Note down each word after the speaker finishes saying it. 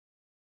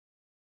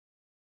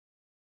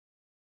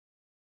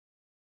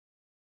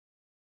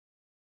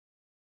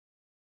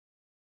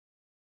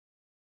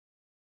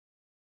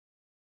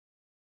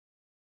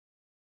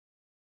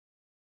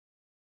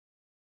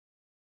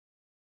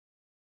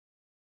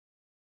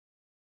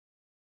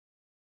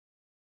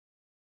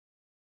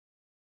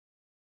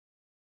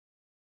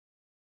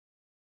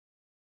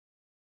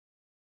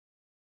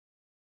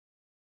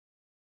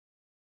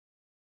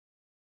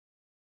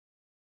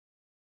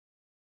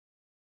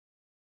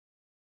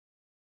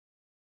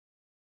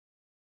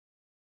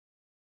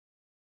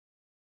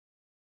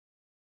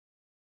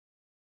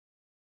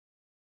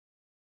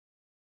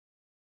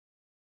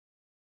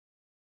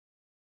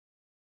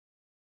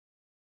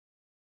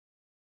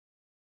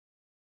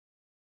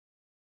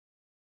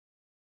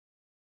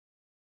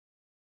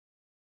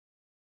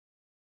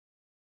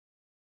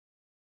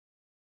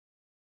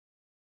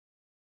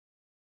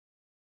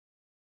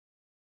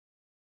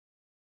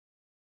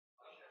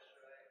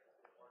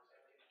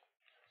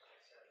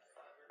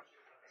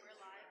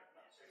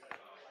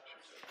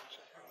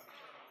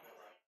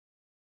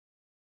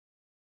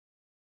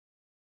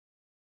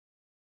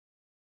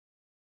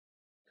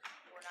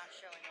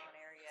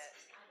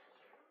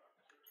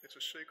It's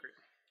a secret.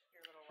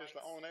 Your little Does the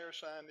lights. on-air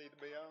sign need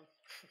to be on?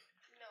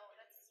 No,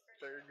 that's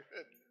Very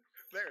good.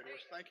 There it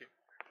is. Thank you.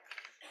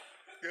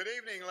 Good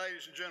evening,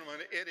 ladies and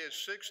gentlemen. It is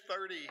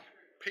 6:30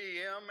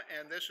 p.m.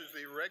 and this is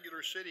the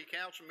regular City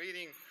Council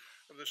meeting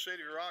of the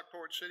City of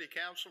Rockport City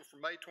Council for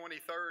May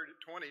 23rd,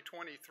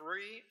 2023.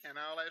 And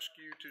I'll ask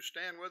you to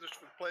stand with us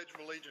for the Pledge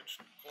of Allegiance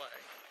flag.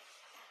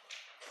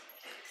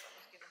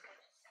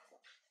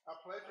 I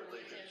pledge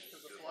allegiance to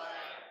the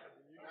flag of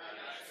the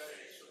United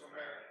States of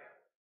America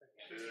and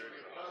to the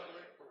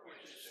republic for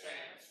which it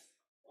stands,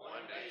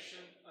 one nation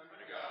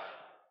under God,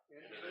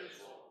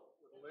 indivisible,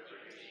 with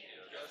liberty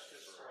and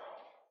justice for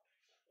all.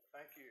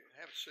 Thank you.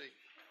 Have a seat.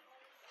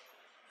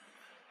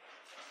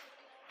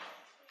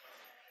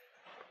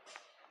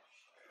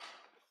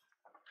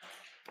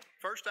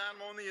 First item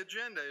on the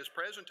agenda is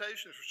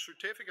presentation of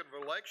certificate of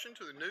election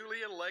to the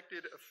newly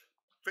elected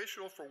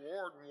official for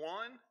Ward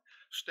 1,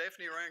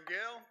 Stephanie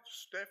Rangel.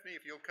 Stephanie,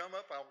 if you'll come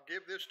up, I'll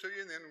give this to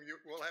you, and then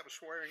we'll have a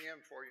swearing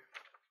in for you.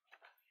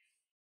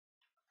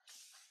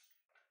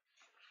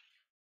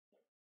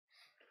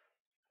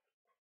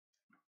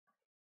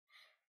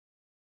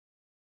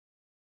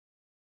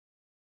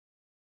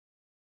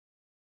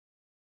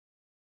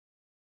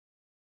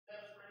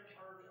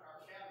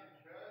 Our county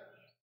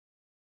judge,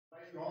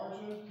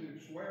 Garza,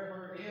 to swear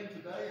her in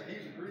today, and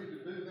he's agreed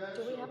to do that.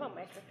 Do we have a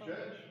microphone?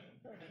 Judge?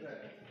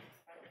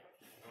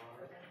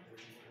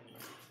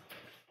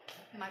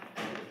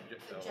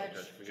 The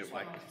judge. We get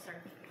mic. Sir.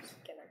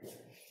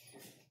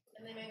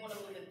 And they may want to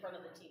move in front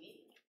of the TV.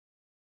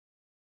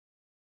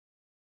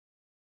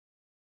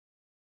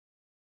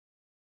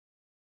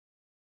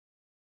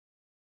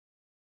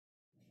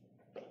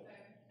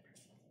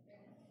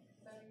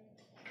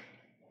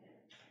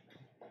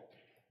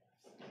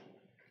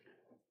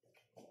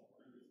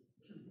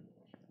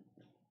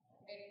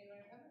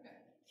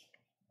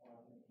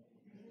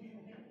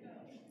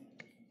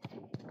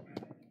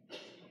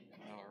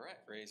 All right,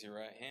 raise your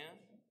right hand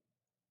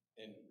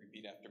and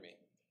repeat after me.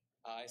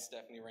 I,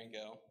 Stephanie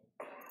Rangel,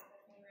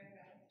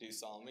 do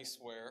solemnly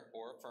swear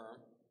or affirm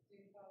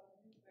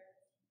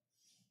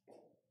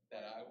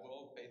that I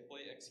will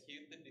faithfully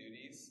execute the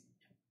duties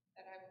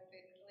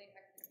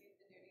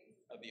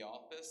of the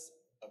office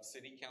of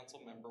City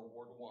Council Member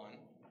Ward 1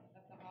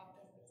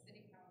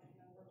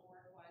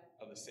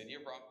 of the City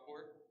of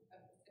Rockport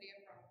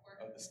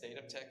of the State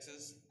of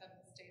Texas,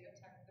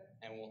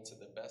 and will to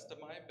the best of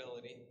my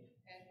ability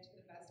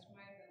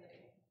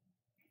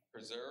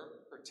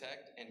preserve,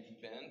 protect, and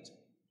defend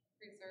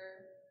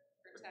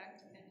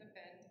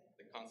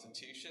the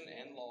Constitution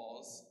and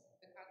laws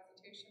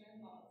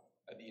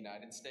of the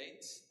United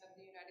States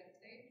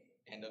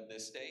and of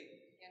this state.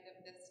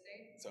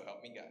 So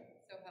help me God.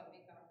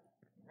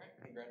 All right,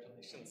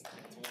 congratulations.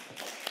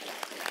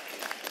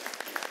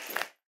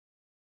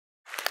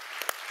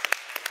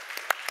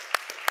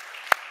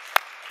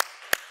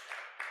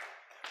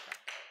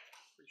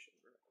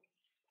 Appreciate it.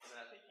 And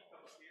I think you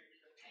come up here.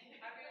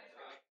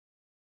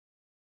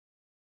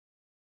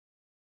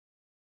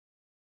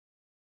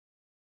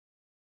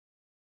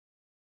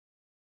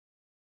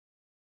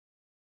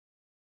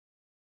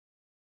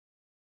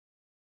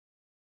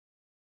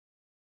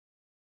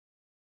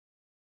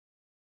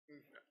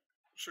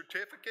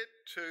 Certificate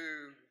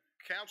to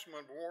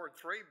Councilman Ward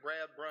 3,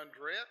 Brad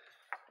Brundrett.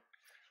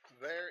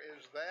 There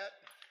is that.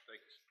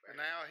 And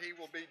now he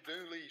will be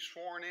duly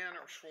sworn in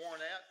or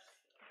sworn at.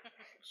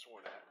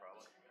 Sworn at,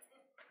 probably.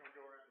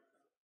 Go around.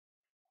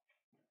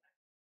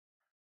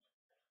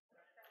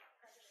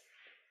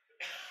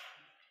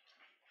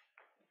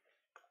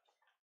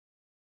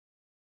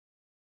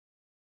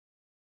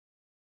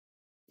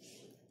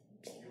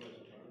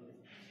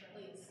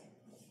 Please.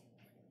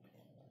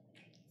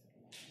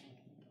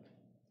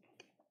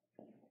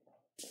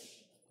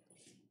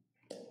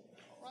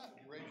 All right,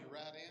 you raise your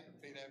right hand,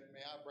 repeat after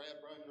me. I, Brad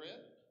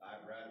Brundrett, I,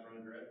 Brad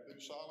Brundrett, do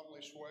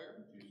solemnly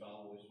swear do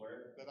solemnly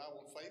swear that I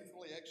will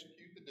faithfully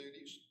execute the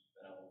duties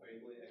that I will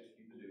faithfully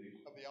execute the duties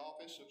of the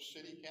office of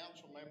City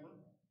Council Member,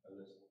 of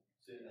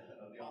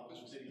the office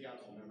of City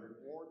Council Member,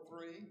 Ward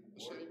 3,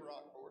 the City of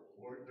Rockport,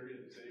 Ward 3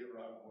 of the City of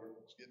Rockport,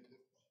 let's get to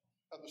it,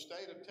 of the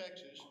State of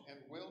Texas, and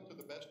will, to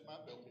the best of my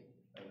ability,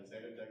 of the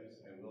State of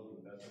Texas, and will to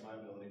the best of my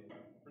ability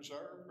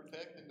preserve,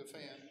 protect, and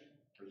defend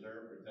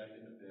preserve, protect,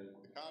 and defend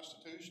the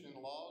Constitution and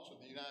laws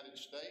of the United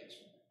States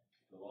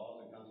the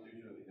laws and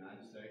Constitution of the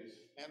United States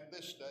and of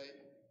this state,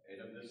 and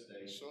of this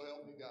state. so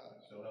help me God.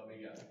 So help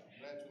me God.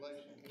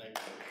 Congratulations. Thank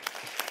you.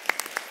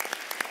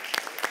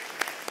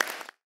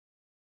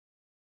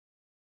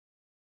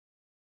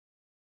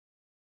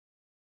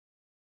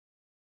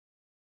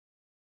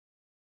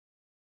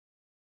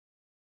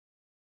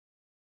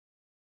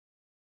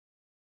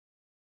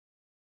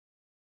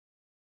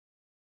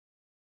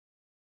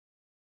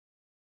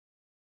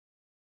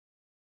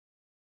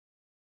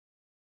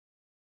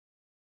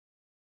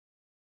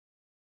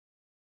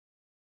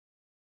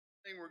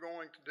 Thing we're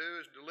going to do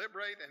is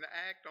deliberate and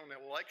act on the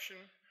election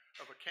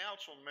of a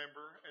council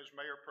member as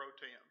Mayor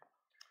Pro-Tem.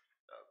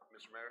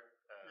 Mr. Mayor,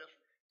 Yes.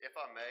 if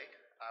I may,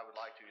 I would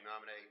like to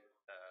nominate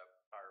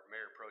our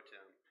Mayor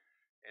Pro-Tem,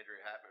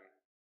 Andrea Hatman,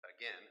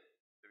 again,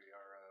 to be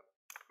our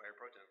Mayor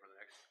Pro-Tem for the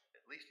next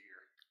at least a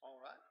year. All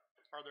right.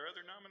 Are there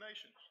other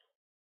nominations?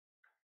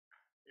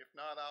 If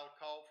not, I'll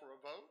call for a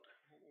vote.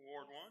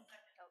 Ward one.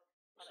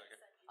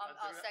 Second.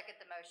 I'll second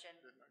the motion.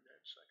 Didn't I get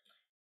a second?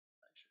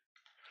 Thank you.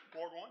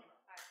 Ward one?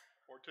 Aye.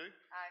 Ward two?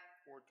 Aye.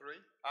 Ward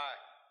three? Aye.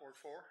 Ward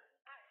four?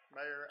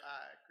 Mayor,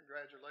 aye.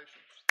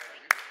 Congratulations. Thank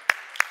you.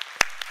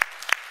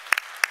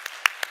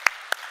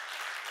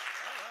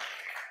 All right.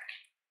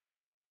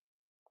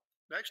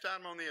 Next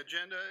item on the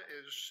agenda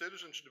is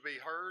citizens to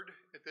be heard.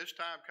 At this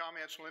time,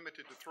 comments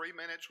limited to 3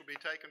 minutes will be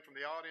taken from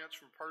the audience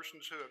from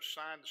persons who have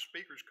signed the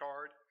speaker's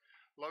card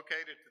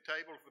located at the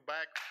table of the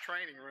back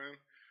training room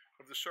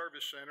of the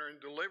service center and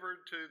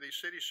delivered to the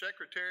city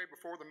secretary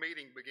before the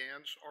meeting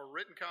begins, or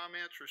written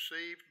comments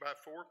received by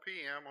 4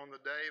 p.m. on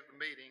the day of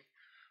the meeting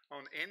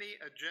on any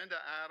agenda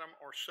item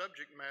or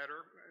subject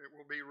matter. It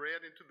will be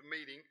read into the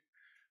meeting.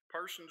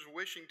 Persons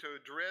wishing to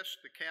address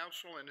the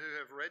council and who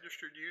have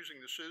registered using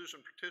the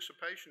citizen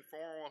participation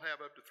form will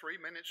have up to 3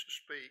 minutes to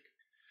speak.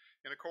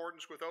 In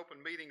accordance with Open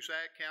Meetings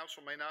Act,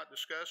 council may not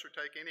discuss or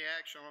take any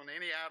action on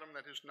any item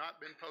that has not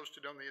been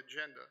posted on the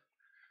agenda.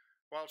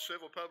 While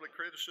civil public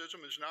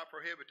criticism is not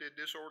prohibited,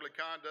 disorderly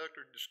conduct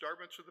or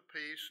disturbance of the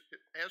peace,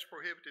 as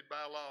prohibited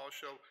by law,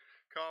 shall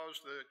cause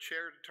the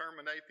chair to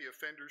terminate the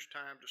offender's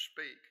time to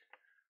speak.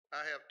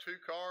 I have 2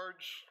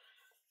 cards.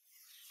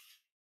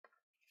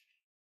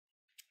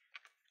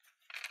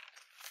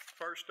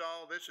 First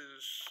all, this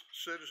is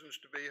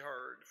citizens to be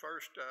heard.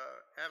 First,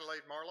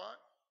 Adelaide Marlatt.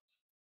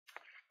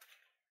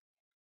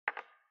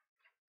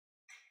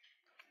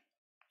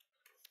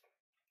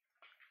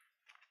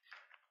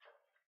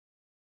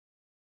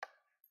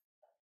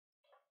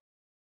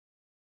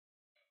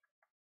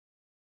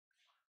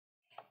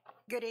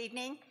 Good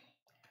evening.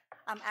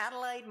 I'm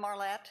Adelaide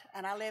Marlatt,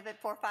 and I live at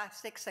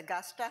 456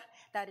 Augusta.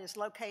 That is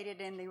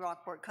located in the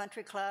Rockport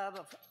Country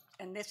Club,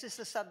 and this is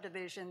the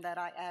subdivision that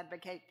I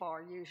advocate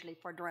for, usually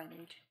for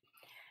drainage.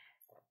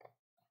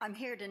 I'm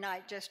here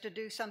tonight just to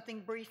do something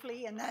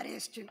briefly, and that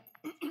is to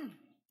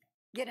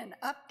get an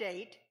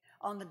update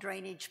on the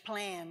drainage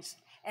plans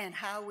and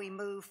how we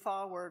move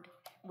forward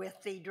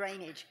with the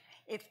drainage.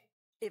 If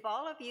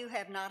all of you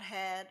have not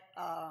had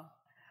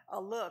a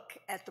look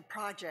at the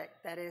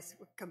project that is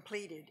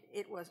completed,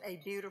 it was a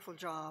beautiful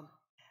job.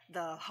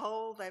 The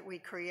hole that we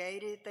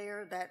created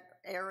there, that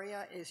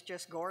area is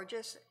just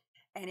gorgeous,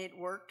 and it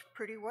worked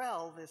pretty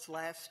well this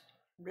last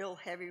real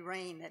heavy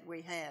rain that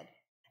we had.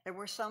 There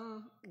were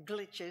some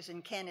glitches,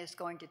 and Ken is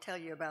going to tell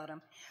you about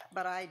them,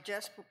 but I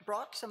just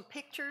brought some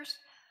pictures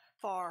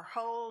for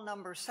hole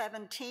number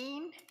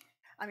 17,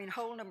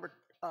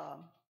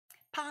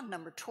 pond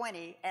number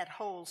 20 at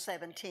hole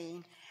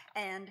 17,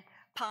 and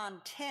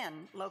pond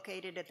 10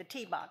 located at the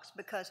tee box,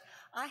 because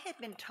I had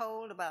been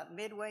told about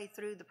midway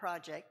through the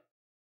project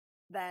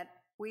that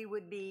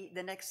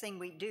the next thing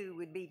we do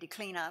would be to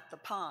clean out the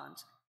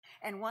ponds.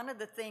 And one of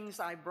the things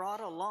I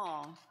brought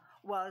along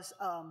was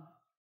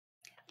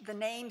the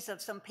names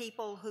of some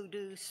people who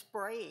do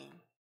spraying.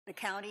 The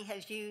county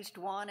has used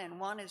one, and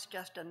one is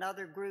just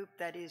another group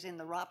that is in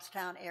the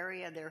Robstown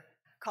area. They're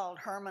called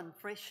Herman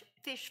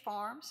Fish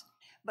Farms.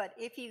 But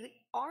if you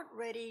aren't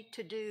ready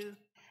to do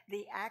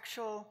the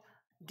actual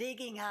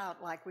digging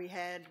out like we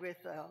had with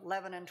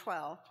 11 and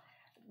 12,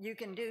 you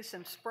can do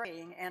some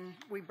spraying, and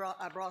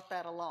I brought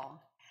that along.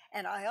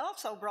 And I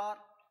also brought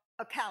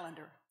a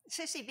calendar.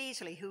 Sissy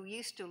Beasley, who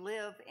used to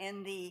live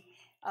in the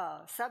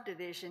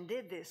subdivision,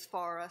 did this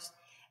for us.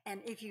 And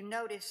if you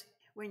notice,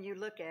 when you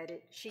look at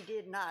it, she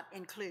did not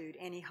include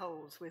any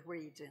holes with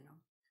reeds in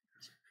them.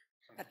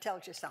 That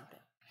tells you something.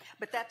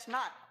 But that's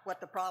not what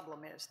the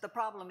problem is. The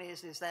problem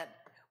is that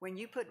when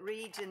you put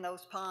reeds in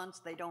those ponds,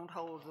 they don't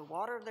hold the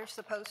water they're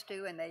supposed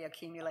to, and they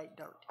accumulate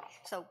dirt.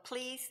 So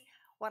please,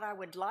 what I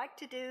would like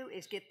to do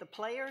is get the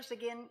players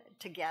again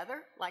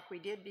together, like we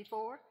did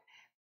before,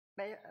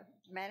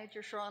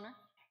 Manager Schroner,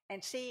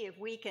 and see if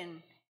we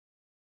can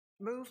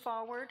move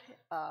forward.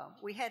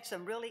 We had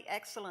some really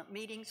excellent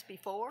meetings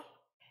before,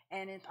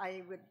 and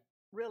I would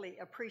really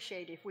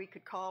appreciate if we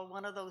could call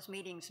one of those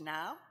meetings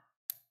now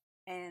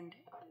and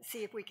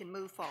see if we can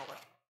move forward.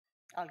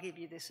 I'll give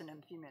you this in a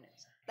few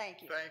minutes.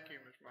 Thank you. Thank you,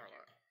 Ms.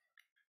 Marlatt.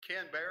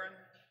 Ken Barron.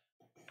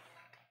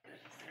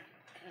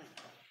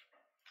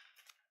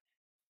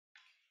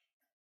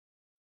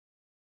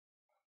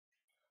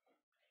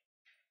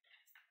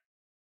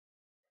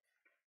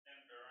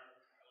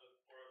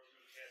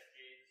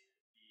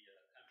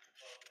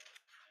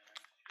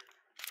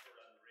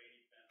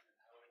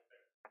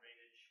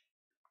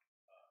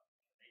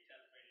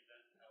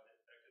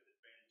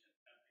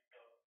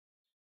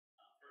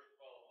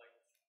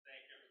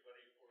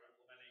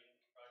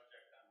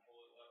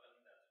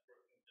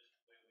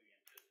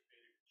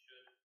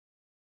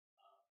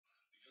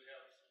 We do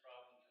have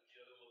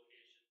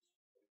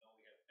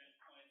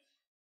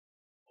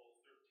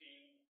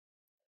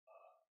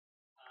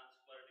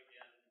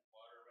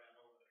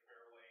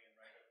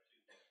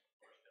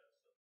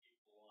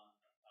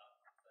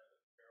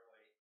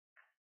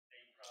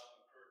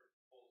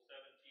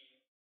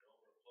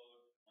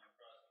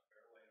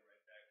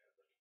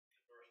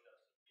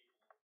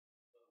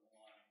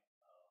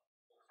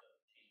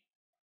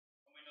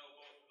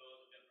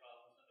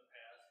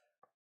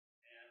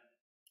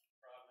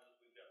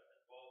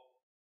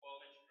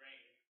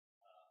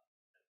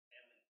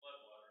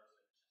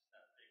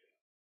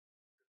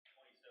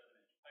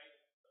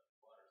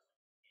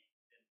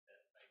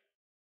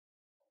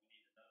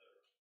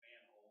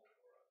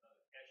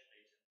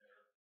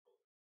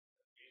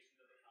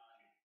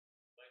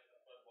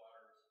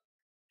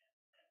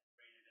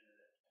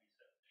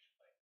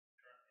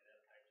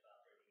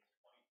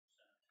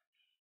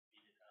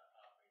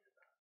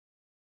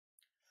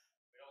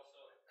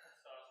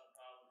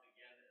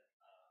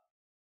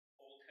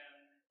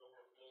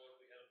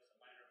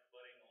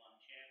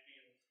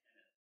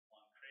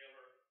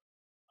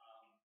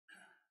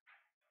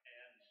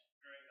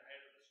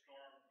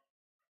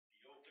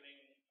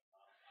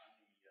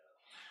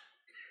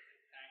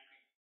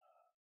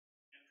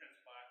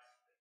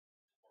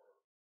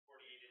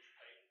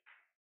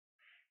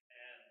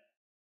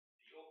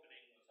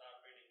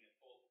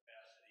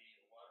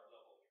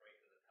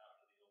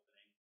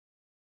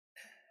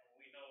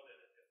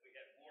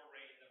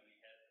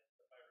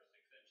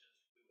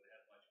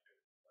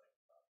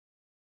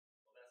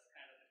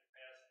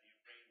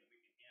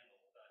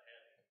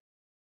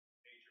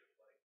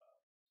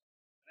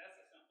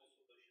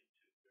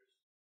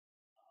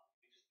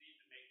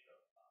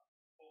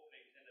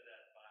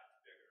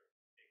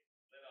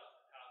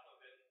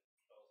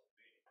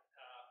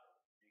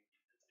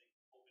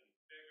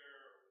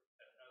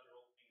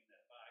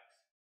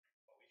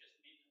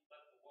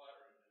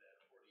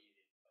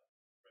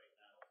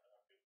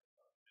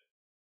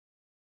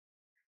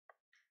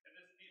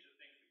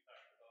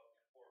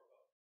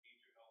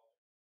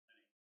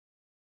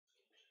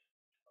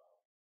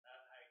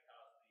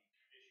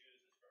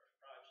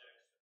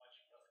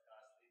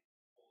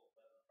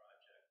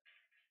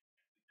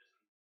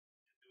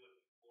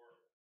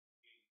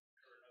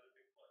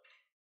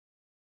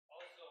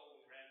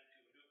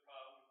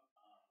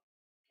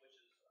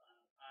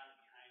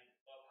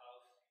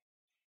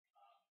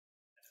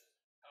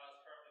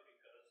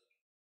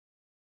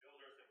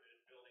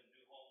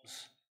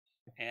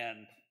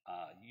and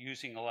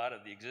using a lot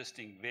of the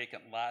existing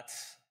vacant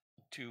lots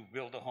to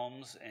build the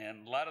homes,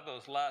 and a lot of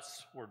those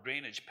lots were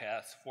drainage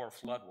paths for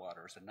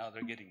floodwaters, and now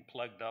they're getting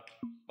plugged up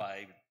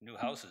by new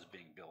houses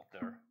being built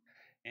there.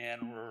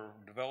 And we're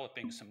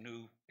developing some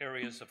new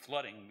areas of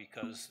flooding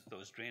because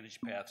those drainage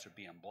paths are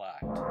being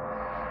blocked.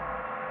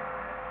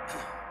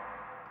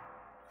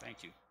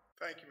 Thank you.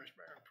 Thank you, Mr.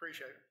 Mayor,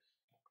 appreciate it.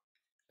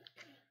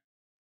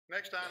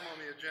 Next item on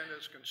the agenda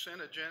is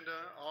consent agenda.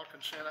 All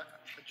consent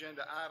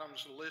agenda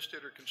items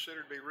listed are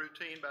considered to be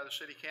routine by the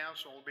City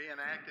Council and will be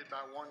enacted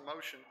by one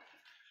motion.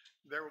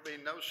 There will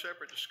be no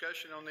separate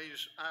discussion on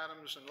these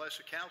items unless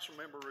a council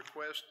member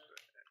requests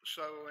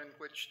so, in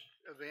which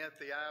event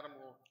the item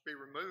will be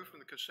removed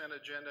from the consent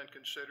agenda and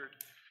considered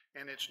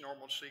in its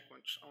normal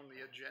sequence on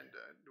the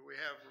agenda. Do we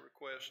have a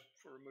request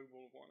for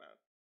removal of one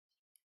item?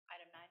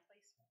 Item 9,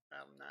 please.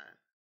 Item 9.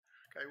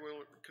 Okay,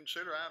 we'll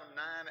consider item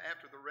 9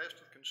 after the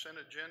rest of the consent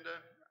agenda.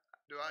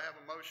 Do I have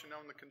a motion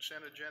on the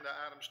consent agenda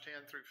items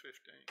 10 through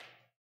 15?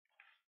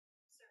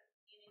 Sir,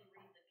 you need to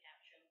read the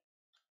caption.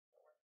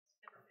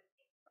 Number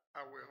 15.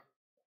 I will.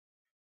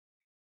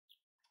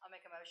 I'll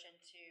make a motion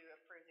to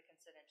approve the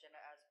consent agenda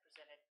as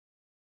presented.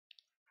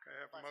 Okay,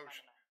 I have a plus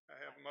motion. item 9. I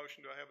have a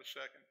motion. Do I have a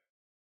second?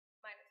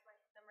 Minus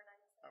number 9.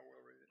 I will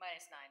read it.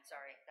 Minus 9,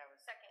 sorry, that was.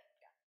 Second.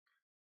 Yeah.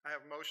 I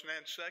have a motion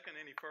and second.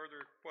 Any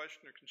further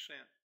question or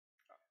consent?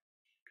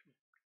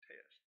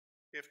 Contest.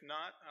 If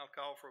not, I'll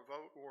call for a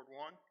vote. Ward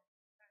 1,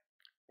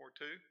 Ward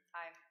 2,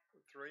 Aye.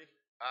 Ward 3,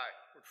 Aye.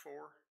 Ward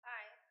 4.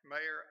 Aye.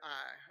 Mayor,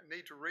 aye. I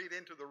need to read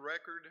into the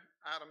record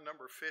item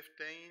number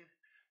 15,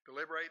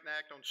 deliberate and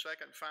act on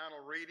second and final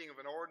reading of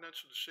an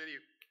ordinance of the City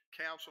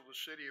Council of the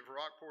City of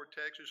Rockport,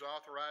 Texas,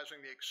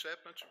 authorizing the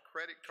acceptance of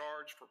credit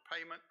cards for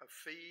payment of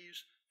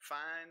fees,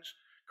 fines,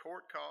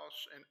 court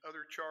costs, and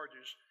other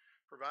charges,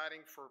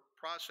 providing for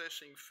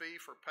processing fee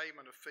for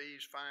payment of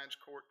fees, fines,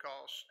 court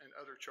costs, and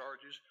other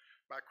charges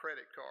by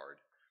credit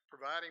card,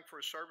 providing for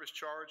a service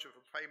charge if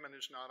a payment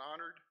is not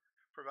honored,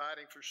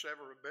 providing for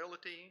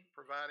severability,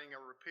 providing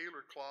a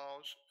repealer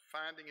clause,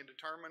 finding and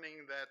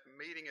determining that the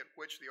meeting at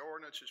which the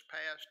ordinance is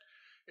passed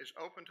is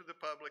open to the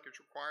public as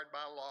required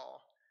by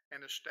law,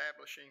 and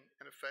establishing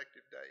an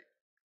effective date.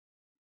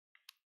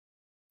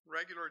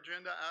 Regular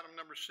agenda item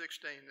number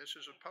 16. This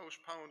is a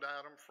postponed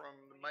item from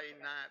the May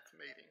 9th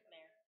meeting.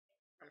 Mayor,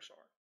 I'm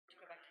sorry. to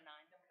go back to 9.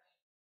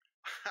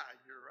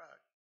 You're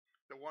right.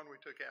 The one we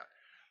took out.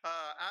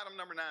 Item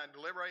number 9,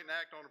 deliberate and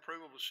act on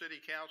approval of the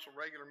City Council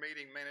regular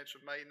meeting minutes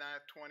of May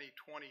 9th,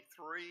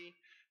 2023,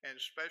 and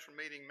special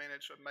meeting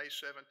minutes of May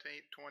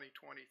 17th,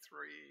 2023.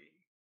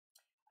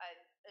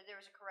 There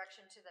was a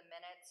correction to the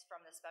minutes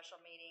from the special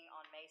meeting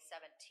on May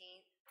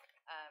 17th.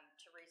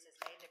 Teresa's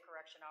made the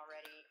correction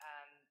already.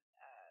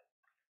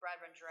 Brad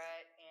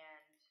Rundrett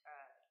and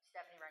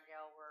Stephanie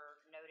Rangel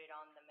were noted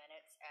on the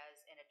minutes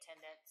as in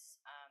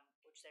attendance,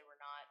 which they were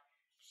not.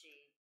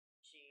 She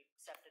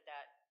accepted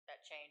that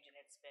change and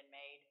it's been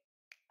made.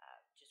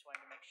 Just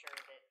wanted to make sure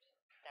that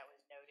that was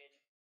noted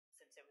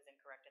since it was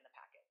incorrect in the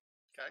packet.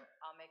 Okay. So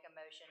I'll make a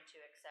motion to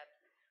accept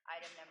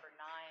item number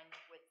 9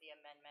 with the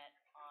amendment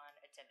on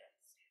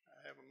attendance.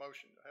 I have a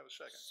motion. I have a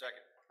second.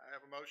 Second. I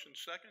have a motion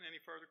second. Any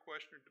further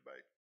question or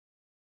debate?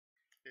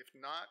 If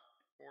not,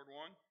 Ward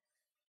 1,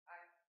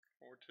 Aye.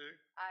 Ward 2,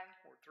 Aye.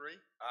 Ward 3,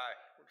 Aye.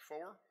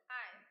 Ward 4.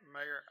 Aye.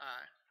 Mayor,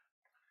 aye.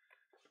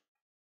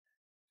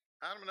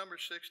 Item number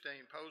 16,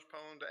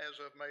 postponed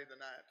as of May the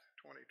 9th,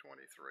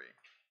 2023.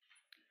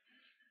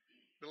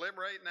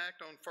 Deliberate and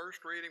act on first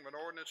reading of an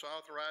ordinance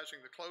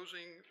authorizing the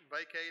closing,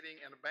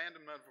 vacating, and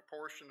abandonment of a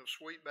portion of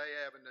Sweet Bay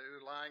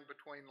Avenue lying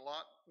between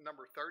lot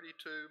number 32,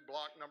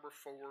 block number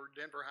 4,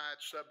 Denver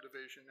Heights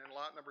subdivision, and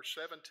lot number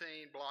 17,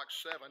 block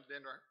 7,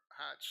 Denver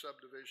Heights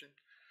subdivision,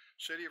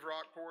 City of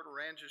Rockport,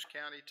 Aransas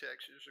County,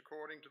 Texas,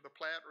 according to the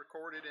plat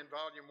recorded in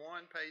Volume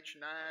 1,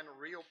 page 9,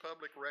 Real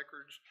Public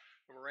Records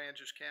of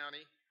Aransas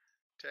County,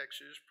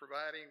 Texas,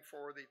 providing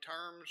for the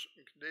terms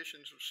and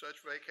conditions of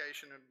such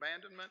vacation and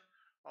abandonment,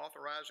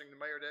 authorizing the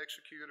mayor to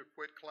execute a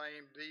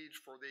quitclaim deeds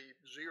for the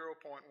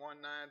 0.193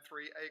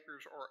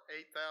 acres or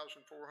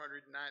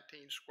 8,419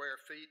 square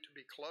feet to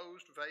be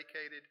closed,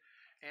 vacated,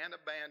 and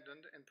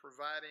abandoned, and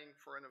providing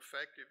for an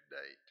effective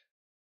date.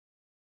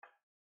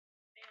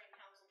 Mayor and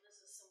council,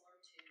 this is similar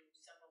to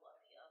several of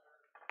the other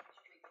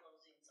street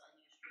closings,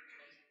 unused street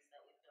closings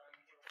that we've done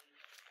where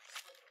we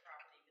split the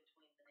property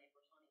between the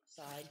neighbors on each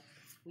side.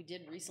 We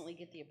did recently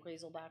get the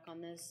appraisal back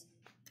on this.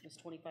 It was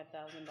 $25,000.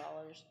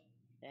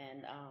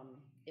 And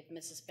if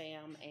Mrs.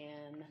 Pham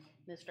and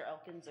Mr.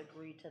 Elkins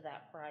agree to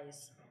that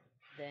price,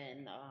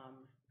 then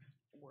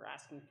we're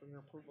asking for your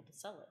approval to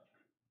sell it.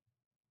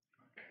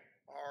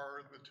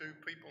 Are the two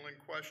people in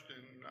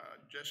question,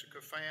 Jessica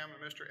Pham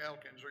and Mr.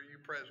 Elkins, are you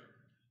present?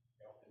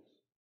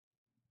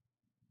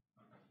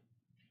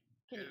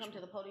 Can you come to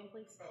the podium,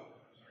 please? Oh,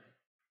 sorry.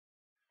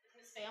 Is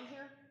Ms. Pham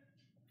here?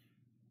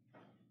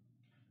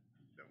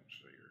 Don't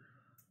see her.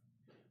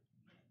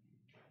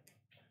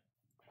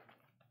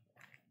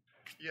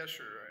 Yes,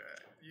 sir.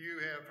 You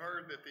have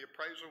heard that the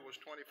appraisal was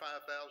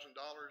 $25,000.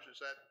 Is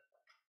that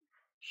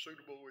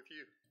suitable with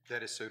you?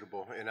 That is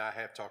suitable, and I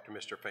have talked to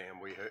Mr. Pham.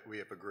 We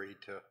have agreed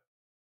to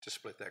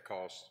split that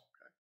cost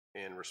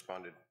and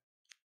responded.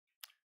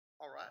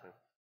 All right.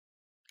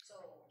 So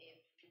if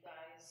you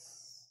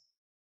guys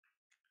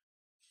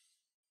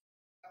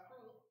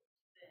approve,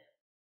 then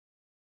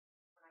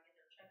when I get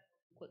their check,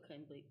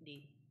 quitclaim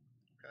deed.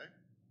 Okay.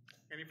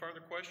 Any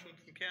further questions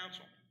from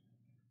council?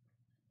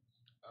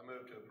 I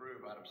move to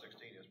approve item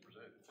 16 as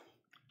presented.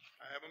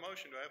 I have a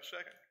motion. Do I have a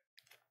second?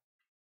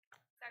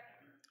 Second.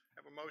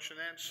 Have a motion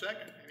and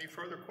second. Any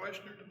further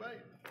question or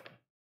debate?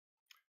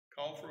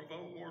 Call for a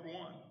vote. Ward 1.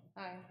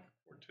 Aye.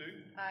 Ward 2.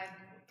 Aye.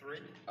 Ward 3.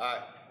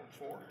 Aye.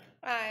 Ward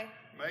 4. Aye.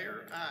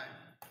 Mayor, aye.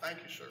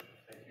 Thank you, sir.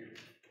 Thank you.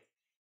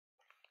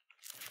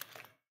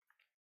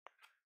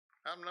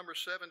 Item number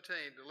 17,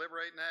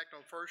 deliberate and act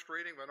on first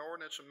reading of an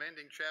ordinance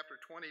amending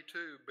Chapter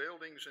 22,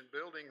 Buildings and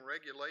Building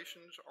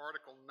Regulations,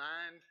 Article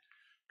 9,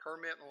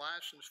 Permit and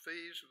License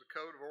Fees of the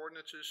Code of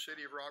Ordinances,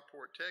 City of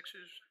Rockport,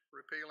 Texas,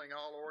 repealing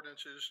all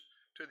ordinances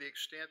to the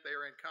extent they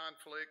are in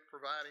conflict,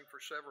 providing for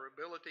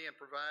severability, and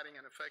providing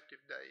an effective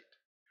date.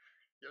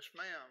 Yes,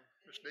 ma'am.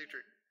 Ms.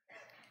 Dietrich.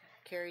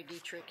 Carrie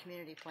Dietrich,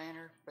 Community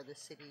Planner for the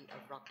City of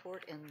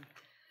Rockport, and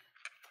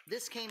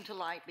this came to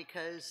light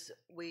because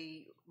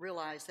we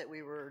realized that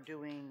we were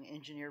doing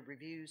engineered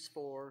reviews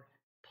for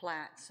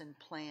plats and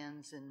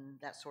plans and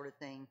that sort of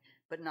thing,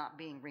 but not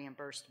being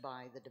reimbursed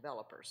by the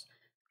developers.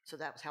 So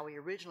that was how we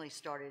originally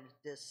started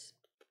this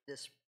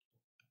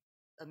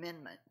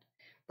amendment.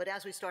 But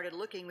as we started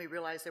looking, we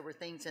realized there were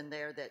things in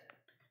there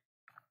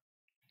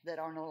that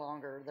are no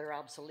longer, they're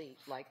obsolete,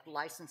 like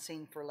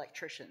licensing for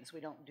electricians. We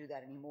don't do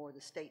that anymore.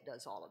 The state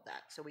does all of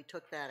that. So we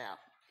took that out.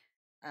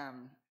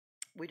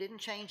 We didn't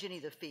change any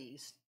of the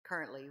fees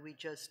currently.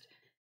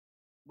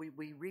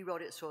 We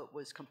rewrote it so it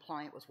was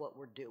compliant with what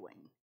we're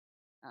doing.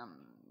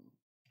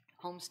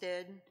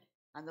 Homestead,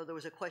 I know there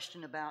was a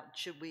question about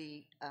should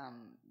we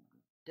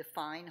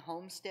define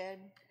homestead,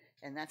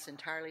 and that's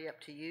entirely up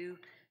to you.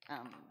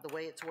 The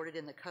way it's worded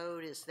in the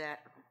code is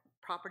that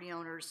property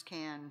owners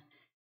can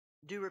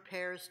do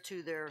repairs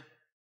to their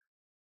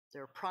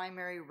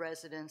primary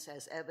residence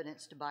as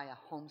evidenced by a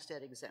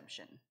homestead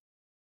exemption.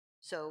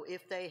 So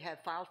if they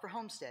have filed for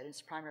homestead,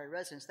 it's primary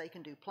residence, they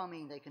can do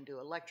plumbing, they can do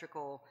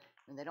electrical,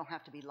 and they don't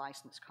have to be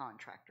licensed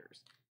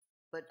contractors.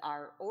 But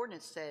our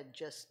ordinance said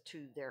just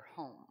to their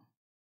home,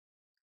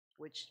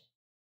 which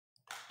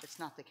it's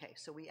not the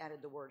case. So we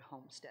added the word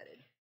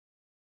homesteaded.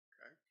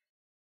 Okay.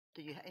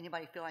 Do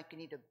anybody feel like you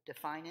need to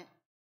define it?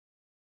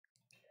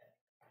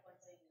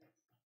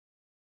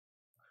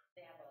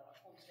 They have a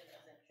homestead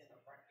exemption of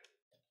record.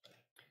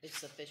 It's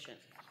sufficient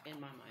in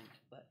my mind,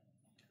 but.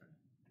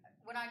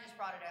 When I just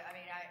brought it up, I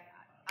mean,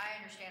 I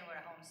understand what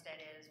a homestead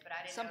is, but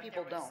I didn't Some know if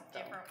people there was don't, though.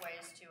 different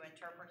ways to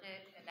interpret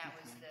it, and that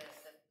was the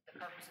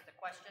purpose of the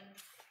question.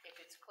 If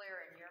it's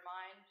clear in your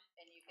mind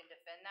and you can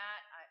defend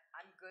that,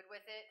 I'm good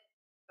with it,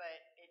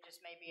 but it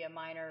just may be a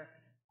minor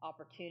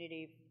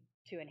opportunity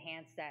to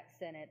enhance that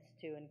sentence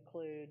to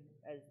include,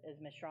 as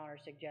Ms.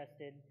 Schroner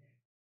suggested,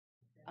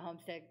 a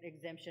homestead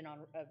exemption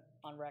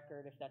on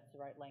record, if that's the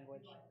right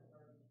language.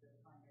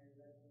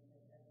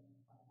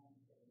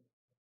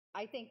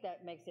 I think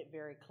that makes it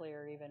very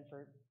clear, even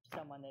for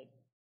someone that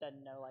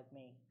doesn't know like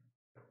me,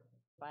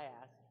 if I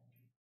ask.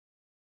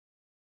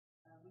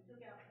 We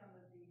took out some of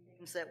the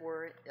things that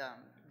were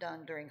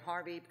done during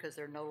Harvey because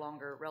they're no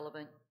longer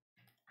relevant.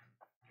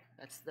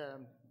 That's the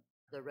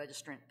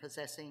registrant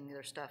possessing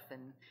their stuff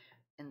and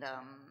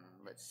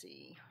let's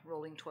see,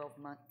 rolling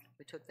 12-month.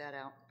 We took that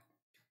out.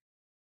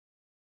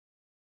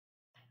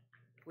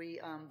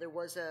 There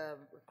was a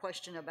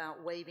question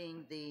about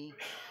waiving the,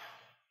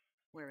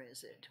 where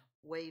is it?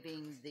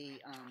 Waiving the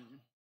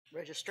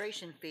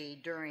registration fee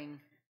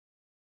during,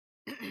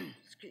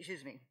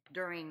 excuse me,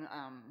 during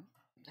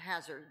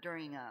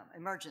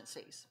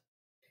emergencies.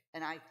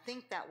 And I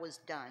think that was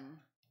done.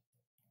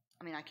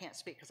 I mean, I can't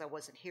speak because I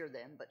wasn't here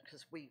then, but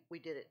because we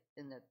did it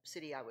in the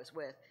city I was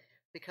with,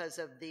 because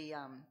of the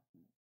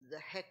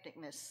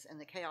hecticness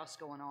and the chaos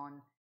going on,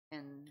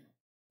 and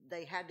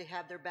they had to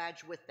have their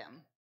badge with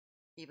them,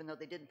 even though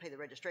they didn't pay the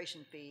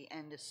registration fee.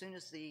 And as soon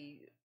as the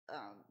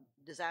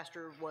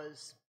disaster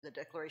the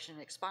declaration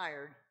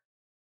expired,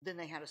 then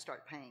they had to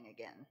start paying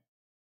again.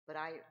 But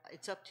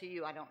it's up to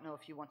you. I don't know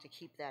if you want to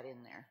keep that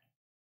in there.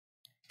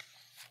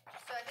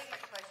 So I think my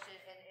question,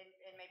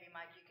 and maybe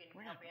Mike, you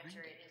can help answer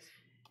it, is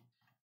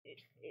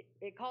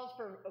it calls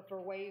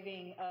for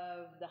waiving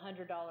of the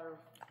 $100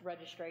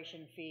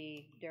 registration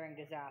fee during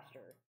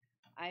disaster.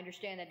 I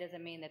understand that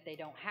doesn't mean that they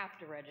don't have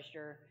to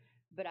register,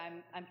 but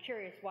I'm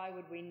curious, why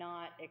would we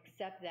not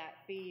accept that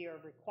fee or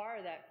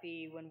require that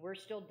fee when we're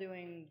still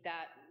doing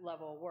that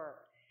level of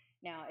work?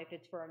 Now, if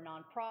it's for a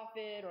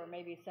nonprofit or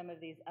maybe some of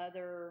these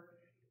other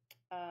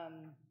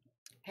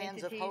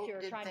Hands of entities Hope who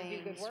are did trying to do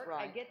good things, work, I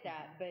right. get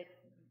that, but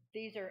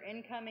these are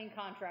incoming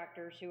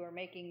contractors who are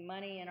making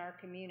money in our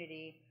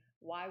community.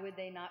 Why would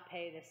they not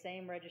pay the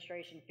same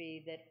registration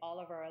fee that all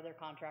of our other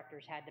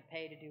contractors had to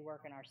pay to do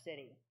work in our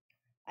city?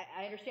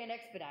 I understand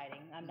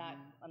expediting. I'm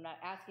not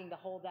asking to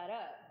hold that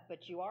up,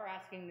 but you are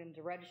asking them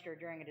to register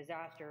during a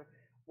disaster.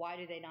 Why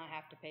do they not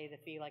have to pay the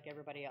fee like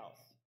everybody else?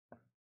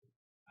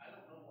 I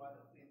don't know why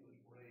the fee was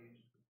raised,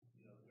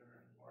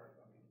 during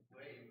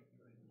waived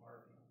during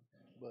Harvey.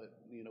 But,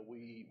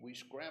 we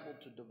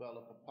scrambled to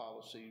develop a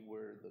policy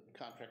where the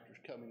contractors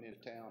coming into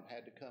town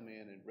had to come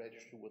in and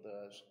register with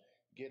us,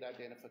 get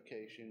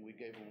identification. We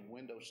gave them a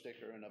window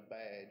sticker and a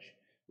badge.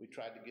 We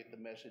tried to get the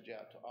message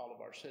out to all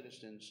of our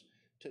citizens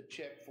to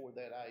check for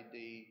that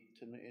ID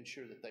to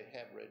ensure that they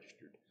have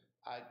registered.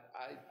 I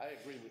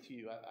agree with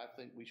you. I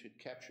think we should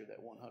capture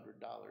that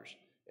 $100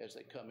 as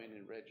they come in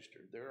and register.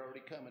 They're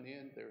already coming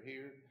in, they're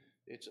here.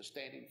 It's a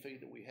standing fee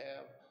that we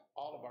have.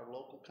 All of our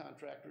local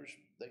contractors,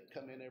 they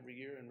come in every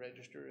year and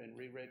register and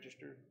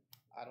re-register.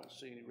 I don't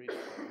see any reason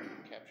why we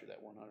can capture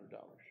that $100.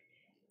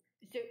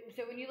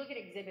 So when you look at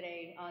Exhibit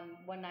A on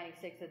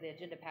 196 of the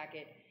agenda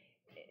packet,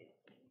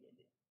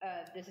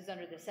 this is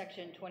under the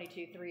section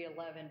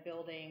 22.311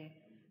 building,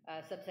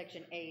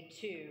 subsection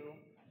A2.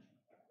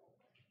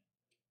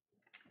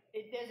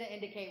 It doesn't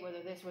indicate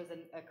whether this was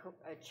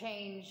a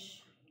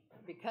change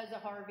because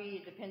of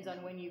Harvey. It depends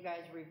on when you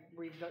guys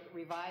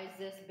revised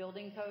this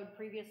building code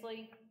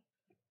previously.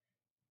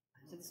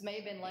 So this may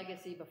have been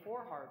legacy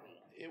before Harvey.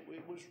 It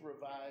was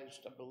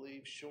revised, I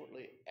believe,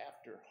 shortly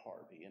after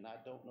Harvey, and I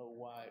don't know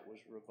why it was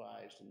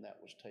revised and that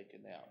was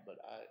taken out. But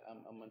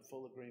I'm in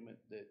full agreement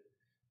that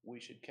we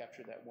should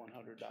capture that $100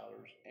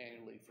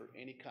 annually for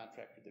any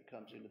contractor that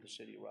comes into the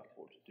city of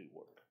Rockport to do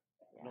work,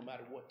 no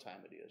matter what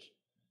time it is.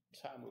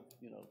 Time of,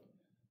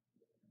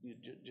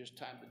 just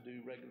time to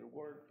do regular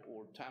work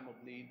or time of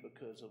need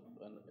because of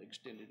an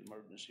extended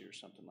emergency or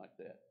something like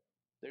that.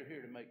 They're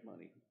here to make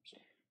money. So.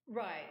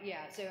 Right,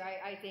 yeah. So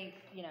I think,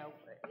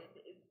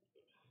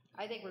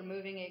 I think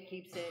removing it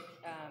keeps it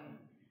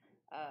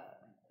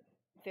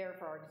fair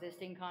for our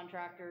existing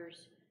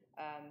contractors.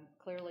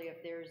 Clearly,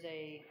 if there's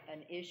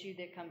an issue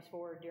that comes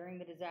forward during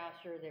the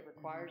disaster that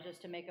requires us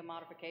to make a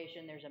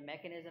modification, there's a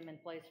mechanism in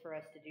place for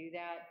us to do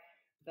that.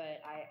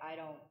 But I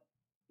don't,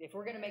 if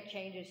we're going to make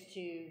changes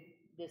to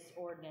this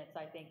ordinance,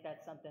 I think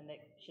that's something that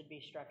should be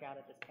struck out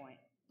at this point.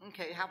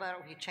 Okay, how about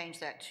if we change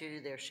that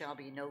to there shall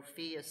be no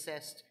fee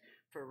assessed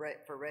for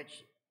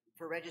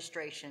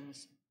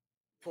registrations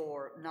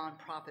for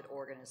nonprofit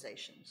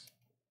organizations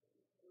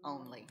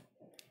only?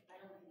 I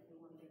don't think we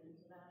want to get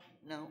into that.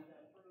 No?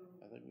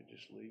 I think we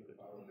just leave it.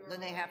 Then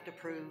they have to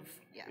prove,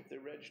 yeah. If they're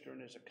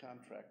registering as a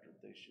contractor,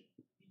 they should.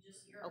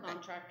 You're a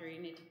contractor,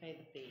 you need to pay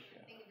the fee.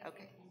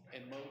 Okay.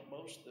 And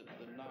most of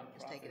the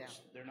take it out.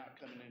 nonprofits, they're not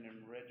coming in and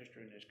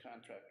registering as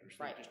contractors.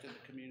 Right. They're just in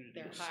the community.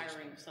 They're assisting.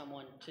 hiring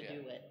someone to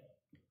do it,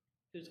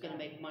 who's gonna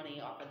make money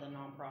off of the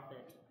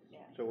nonprofit.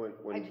 So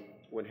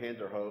when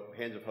Hands of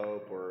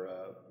Hope or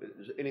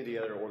any of the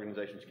other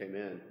organizations came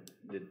in,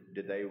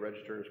 did they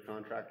register as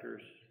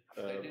contractors?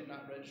 They did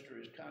not register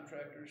as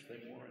contractors. They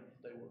weren't.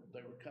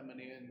 They were coming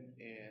in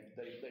and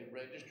they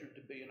registered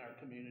to be in our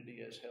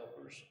community as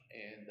helpers,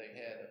 and they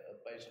had a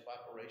base of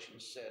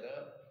operations set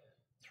up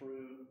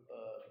through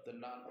the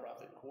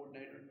nonprofit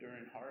coordinator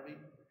during Harvey.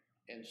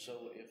 And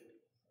so if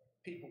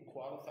people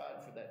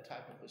qualified for that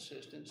type of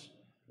assistance,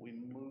 we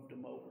moved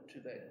them over to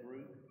that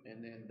group,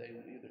 and then they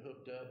were either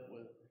hooked up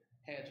with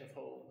Hands of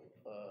Hope,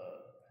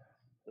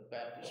 the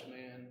Baptist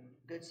Men,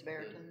 Good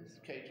Samaritans.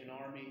 the Cajun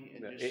Army,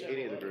 and just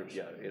Any of the several groups,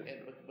 others.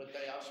 yeah. But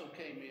they also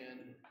came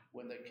in,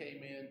 when they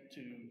came in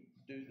to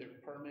do their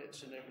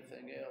permits and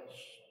everything else,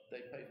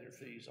 they paid their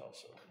fees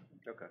also.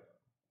 Okay.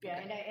 Yeah,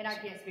 and I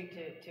can't speak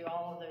to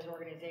all of those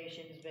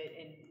organizations, but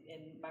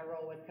in my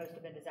role with Coast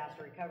of Bend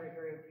Disaster Recovery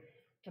Group,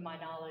 to my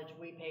knowledge,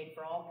 we paid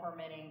for all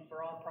permitting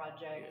for all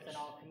projects and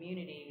all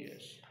communities.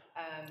 Yes.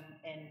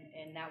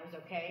 And that was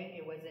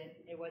okay.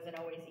 It wasn't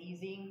always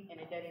easy, and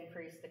it did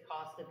increase the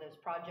cost of those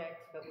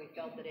projects, but we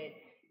felt that it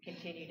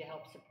continued to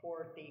help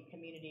support the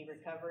community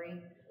recovery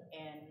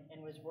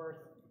and was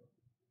worth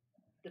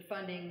the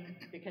funding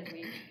because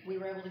we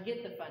were able to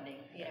get the funding.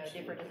 A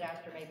different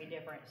disaster may be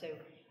different. So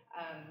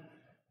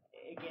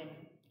again,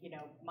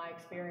 my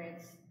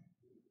experience,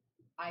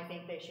 I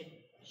think they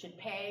should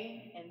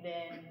pay, and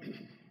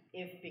then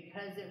if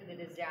because of the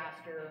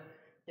disaster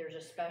there's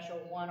a special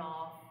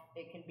one-off,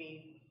 it can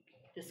be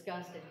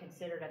discussed and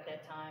considered at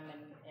that time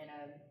and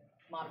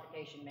a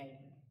modification made.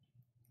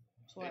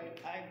 So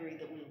I agree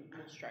that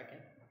we'll strike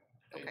it.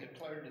 A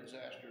declared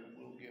disaster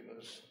will give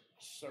us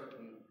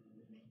certain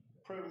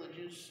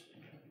privileges.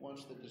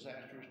 Once the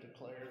disaster is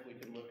declared, we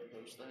can look at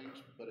those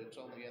things, but it's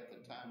only at the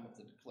time of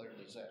the declared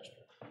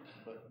disaster.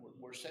 But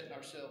we're setting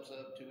ourselves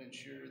up to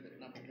ensure that,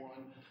 number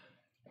one,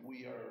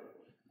 we are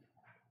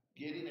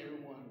getting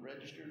everyone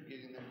registered,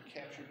 getting them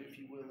captured, if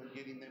you will, and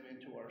getting them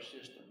into our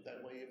system.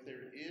 That way, if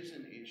there is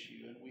an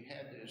issue, and we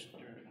had this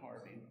during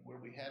Harvey, where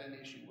we had an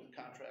issue with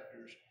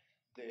contractors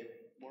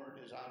that weren't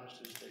as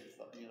honest as they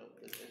thought,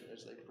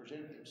 as they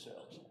presented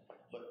themselves.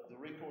 But the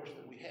recourse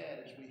that we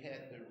had is we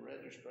had their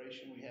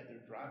registration, we had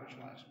their driver's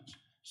license.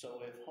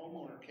 So if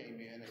homeowner came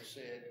in and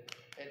said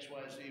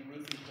XYZ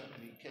roofing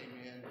company came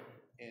in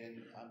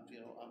and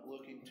I'm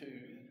looking to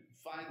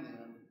find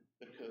them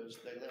because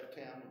they left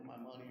town with my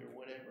money or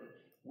whatever.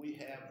 We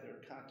have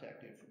their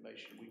contact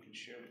information we can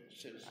share with the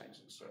citizens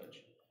and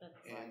such.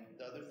 And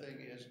the other thing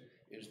is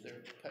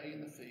they're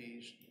paying the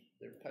fees,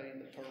 they're paying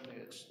the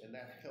permits, and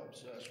that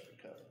helps us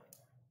recover.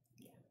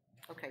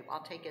 Okay, well,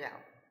 I'll take it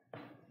out.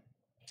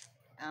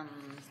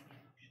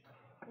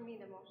 We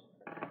need a motion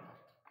for that.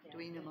 Do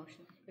we need a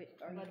motion?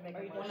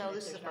 Well, no,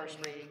 this is the first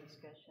reading.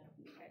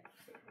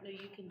 No,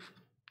 you can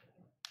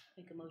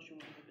make a motion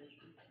with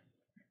revision.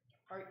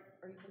 Are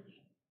you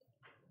finished?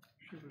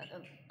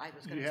 I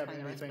was Do gonna you have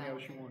explain the rest of anything my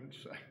else you motion. wanted to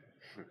say?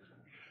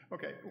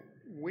 Okay,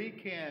 we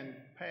can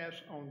pass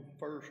on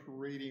first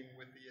reading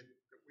with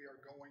that we are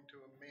going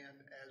to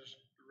amend as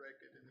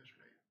directed in this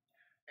meeting.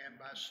 And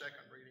by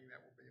second reading,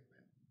 that will be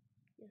amended.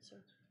 Yes, sir.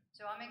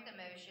 So I'll make the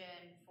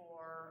motion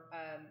for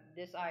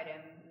this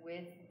item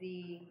with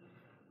the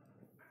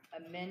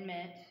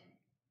amendment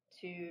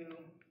to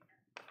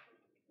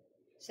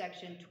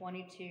section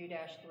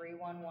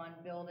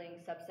 22-311, building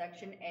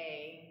subsection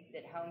A,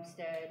 that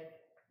homestead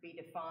be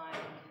defined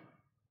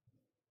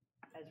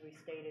as we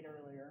stated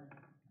earlier.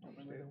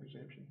 Homestead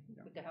exemption,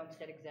 yeah. With the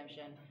homestead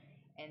exemption,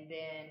 and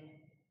then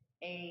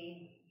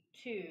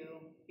A2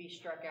 be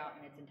struck out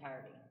in its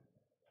entirety.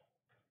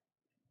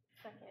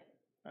 Second.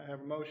 I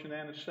have a motion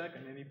and a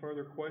second. Any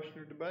further question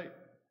or debate?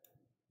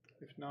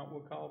 If not,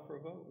 we'll call for a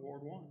vote.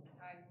 Ward 1.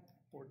 Aye.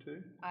 Ward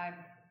 2. Aye.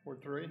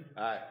 Ward 3.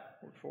 Aye.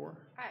 Ward 4.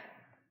 Aye.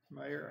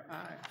 Mayor,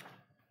 aye.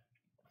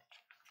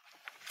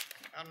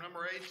 Item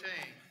number 18,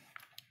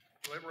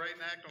 deliberate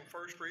and act on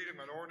first reading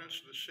of an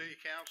ordinance of the City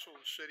Council of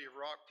the City of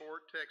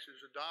Rockport,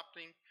 Texas,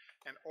 adopting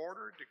an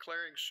order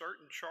declaring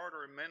certain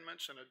charter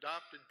amendments and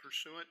adopted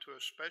pursuant to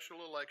a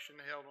special election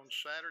held on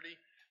Saturday,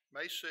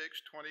 May 6,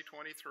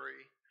 2023,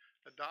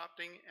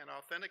 adopting an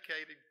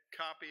authenticated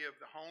copy of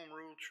the Home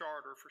Rule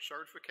Charter for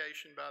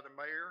certification by the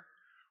mayor,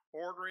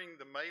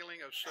 ordering the mailing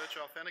of such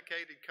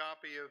authenticated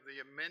copy of the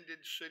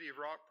amended City of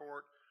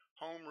Rockport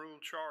Home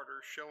Rule Charter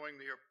showing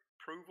the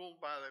approval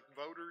by the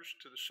voters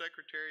to the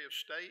Secretary of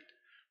State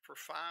for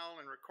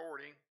file and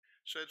recording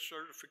said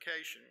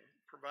certification,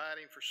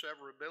 providing for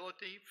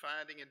severability,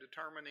 finding and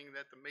determining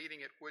that the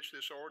meeting at which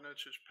this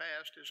ordinance is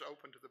passed is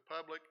open to the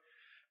public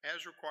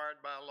as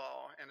required by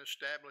law, and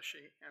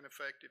establishing an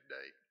effective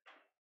date.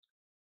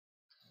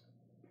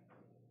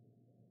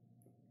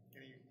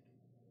 Any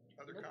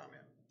other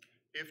comment?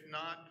 If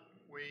not,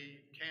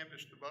 we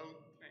canvassed the vote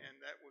and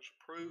that was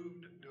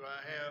approved. Do I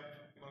have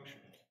a motion?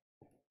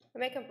 I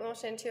make a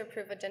motion to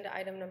approve agenda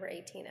item number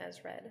 18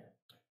 as read.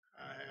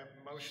 I have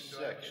a motion. Do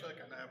I have a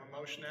second? I have a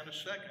motion and a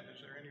second.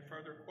 Is there any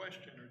further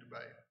question or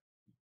debate?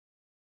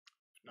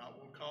 If not,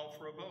 we'll call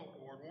for a vote.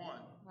 Ward 1.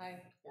 Aye.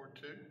 Ward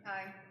 2.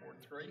 Aye.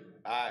 Ward 3.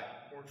 Aye.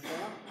 Ward 4.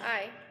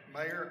 Aye.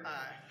 Mayor,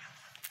 aye.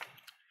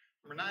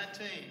 Number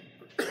 19,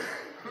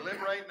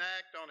 deliberate and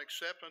act on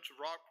acceptance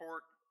of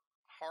Rockport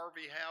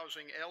Harvey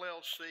Housing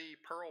LLC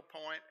Pearl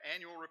Point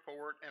Annual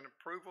Report and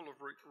approval of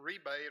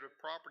rebate of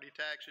property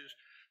taxes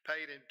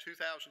paid in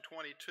 2022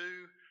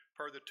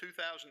 per the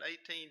 2018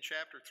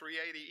 Chapter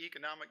 380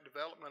 Economic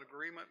Development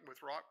Agreement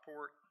with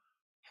Rockport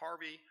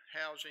Harvey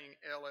Housing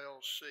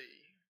LLC.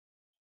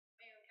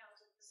 Mayor and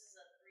Council, this is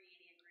a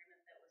 380 agreement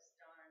that was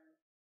done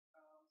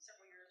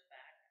several years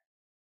back.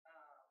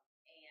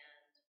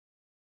 And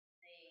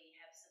they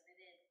have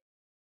submitted,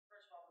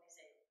 first of all, let me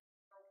say,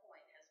 Pearl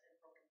Point has been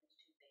broken into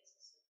two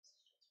phases. So this is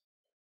just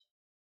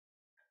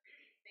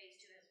phase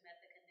 2 has met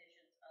the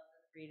conditions of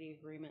the 380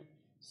 agreement.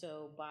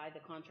 So by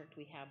the contract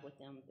we have with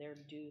them, they're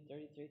due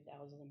 $33,926.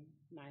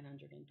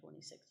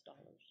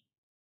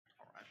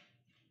 All right.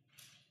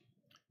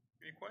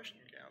 Any question,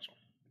 council?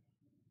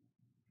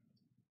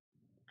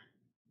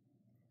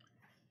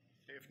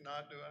 If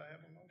not, do I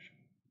have a motion?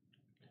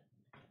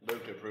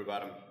 Move to approve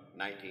item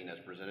 19 as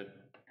presented.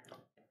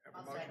 Have a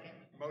I'll motion. second.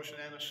 Motion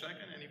and a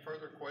second. Any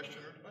further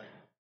question or debate?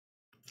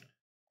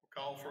 We'll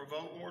call for a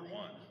vote. Ward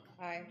 1.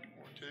 Aye.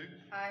 Ward 2.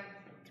 Aye.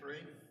 Ward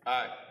 3.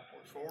 Aye.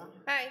 Ward 4.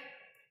 Aye.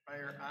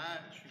 Mayor, aye.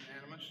 It's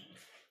unanimous.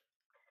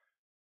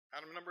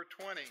 Item number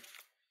 20.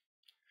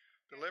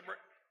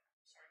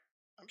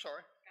 I'm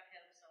sorry. got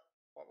ahead of myself.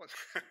 What was?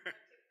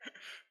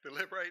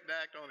 Deliberate and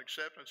act on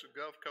acceptance of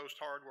Gulf Coast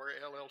Hardware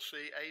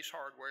LLC, Ace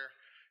Hardware,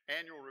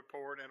 annual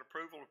report and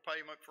approval of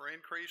payment for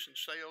increase in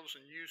sales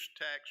and use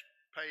tax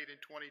paid in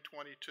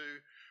 2022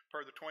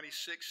 per the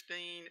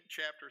 2016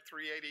 Chapter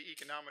 380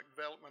 Economic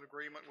Development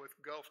Agreement with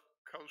Gulf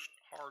Coast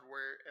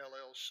Hardware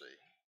LLC.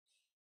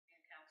 And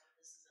Council,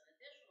 this is an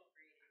additional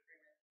 380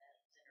 agreement that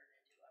was entered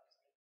into,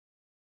 obviously,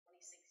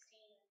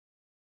 2016.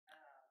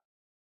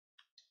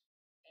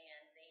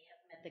 And they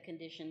have met The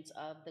conditions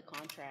of the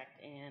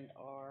contract and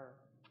are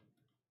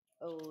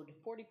owed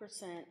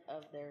 40%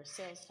 of their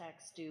sales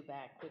tax due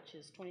back, which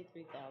is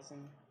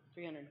 $23,323.82.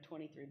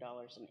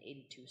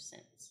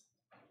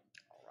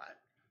 All right.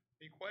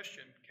 Any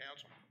question,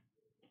 council?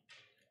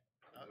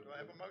 Do I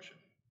have a motion?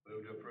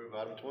 Move to approve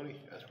item 20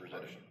 as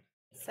presented.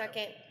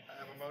 Second. I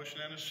have a motion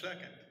and a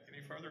second.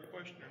 Any further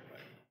question or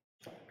debate?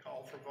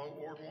 Call for vote,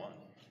 Ward 1.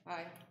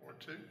 Aye. Ward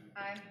 2.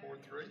 Aye.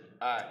 Ward 3.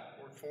 Aye.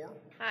 Ward 4.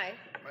 Aye.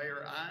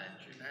 Mayor, aye.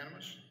 It's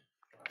unanimous.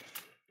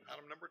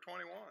 Item number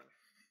 21.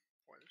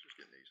 Boy, this is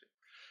getting easy.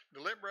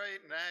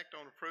 Deliberate and act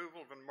on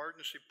approval of an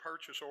emergency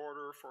purchase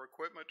order for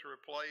equipment to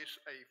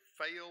replace a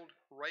failed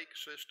rake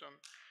system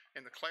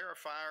in the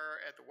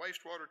clarifier at the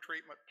wastewater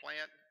treatment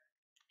plant.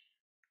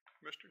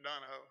 Mr.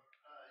 Donahoe.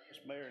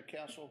 Yes, Mayor and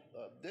Council,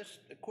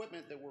 this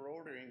equipment that we're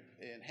ordering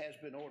and has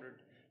been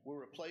ordered will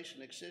replace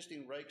an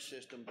existing rake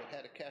system that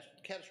had a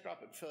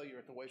catastrophic failure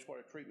at the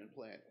wastewater treatment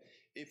plant.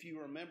 If you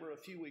remember, a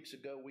few weeks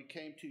ago, we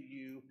came to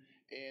you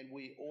and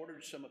we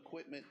ordered some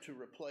equipment to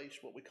replace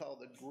what we call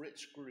the grit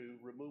screw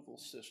removal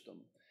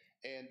system.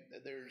 And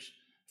there's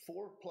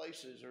four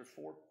places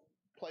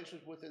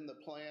within the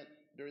plant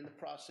during the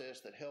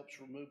process that helps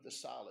remove the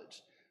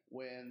solids.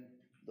 When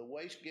the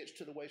waste gets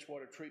to the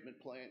wastewater treatment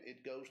plant,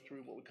 it goes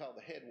through what we call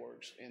the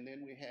headworks, and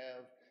then we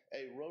have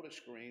a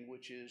rotoscreen,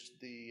 which is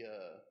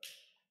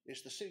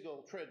it's the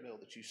seagull treadmill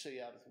that you see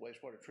out at the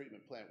wastewater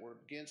treatment plant, where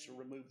it begins to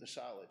remove the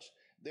solids.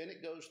 Then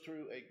it goes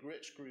through a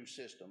grit screw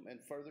system, and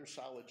further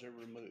solids are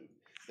removed.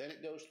 Then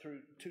it goes through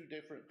two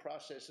different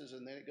processes,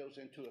 and then it goes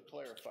into a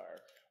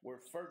clarifier, where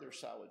further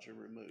solids are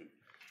removed.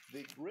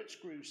 The grit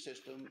screw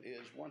system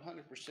is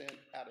 100%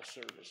 out of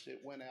service.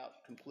 It went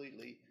out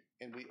completely,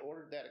 and we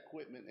ordered that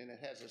equipment, and it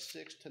has a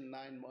 6 to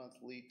 9 month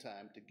lead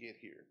time to get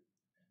here.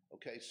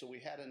 Okay, so we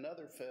had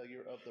another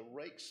failure of the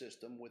rake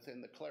system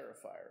within the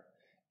clarifier,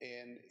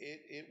 and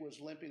it was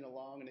limping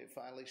along, and it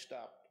finally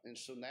stopped. And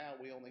so now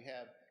we only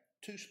have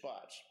 2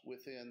 spots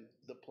within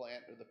the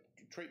plant or the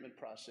treatment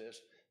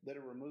process that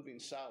are removing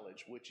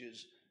solids, which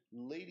is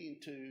leading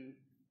to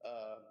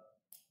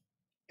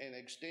an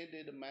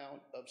extended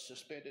amount of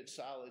suspended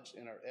solids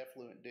in our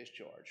effluent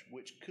discharge,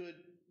 which could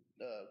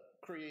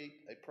create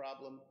a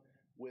problem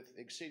with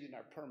exceeding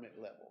our permit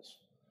levels.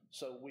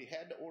 So we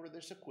had to order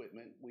this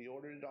equipment. We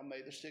ordered it on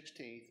May the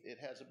 16th. It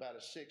has about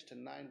a 6 to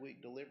 9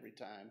 week delivery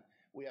time.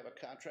 We have a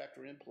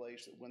contractor in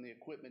place that when the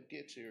equipment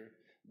gets here,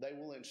 they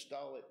will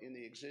install it in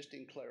the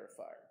existing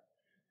clarifier.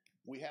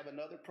 We have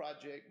another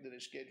project that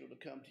is scheduled to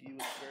come to you in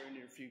the very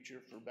near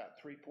future for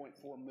about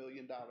 $3.4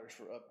 million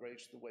for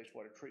upgrades to the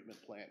wastewater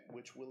treatment plant,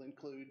 which will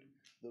include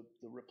the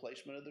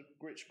replacement of the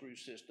grit screw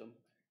system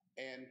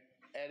and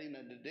adding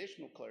an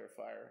additional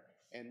clarifier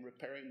and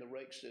repairing the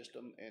rake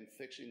system and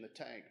fixing the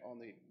tank on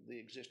the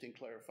existing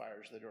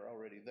clarifiers that are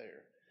already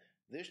there.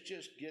 This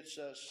just gets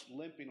us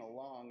limping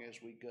along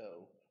as we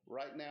go.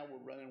 Right now,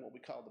 we're running what we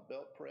call the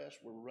belt press.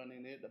 We're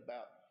running it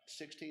about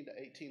 16 to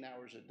 18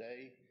 hours a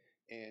day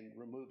and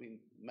removing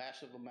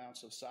massive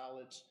amounts of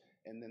solids,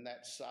 and then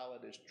that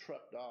solid is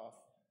trucked off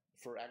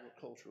for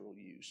agricultural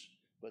use.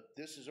 But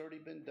this has already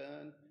been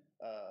done.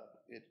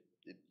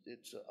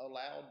 It's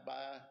allowed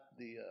by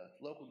the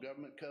local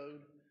government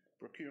code,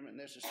 procurement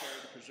necessary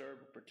to preserve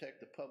and protect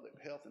the public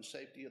health and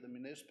safety of the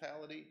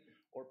municipality,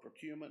 or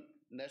procurement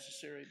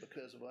necessary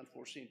because of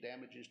unforeseen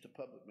damages to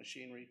public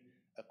machinery,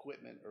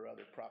 equipment, or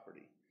other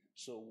property.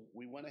 So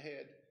we went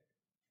ahead,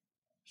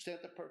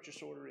 sent the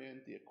purchase order in,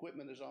 the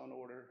equipment is on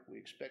order. We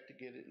expect to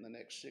get it in the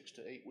next 6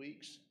 to 8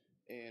 weeks,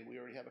 and we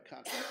already have a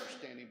contractor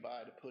standing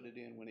by to put it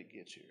in when it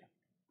gets here.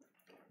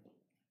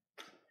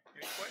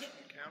 Any questions,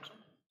 council?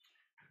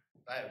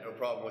 I have no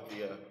problem with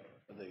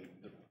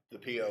the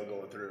PO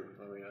going through.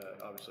 I mean,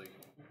 obviously,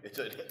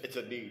 it's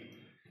a need.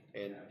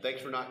 And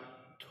thanks for not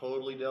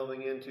totally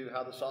delving into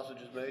how the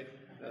sausage is made,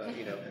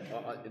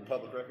 in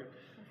public record.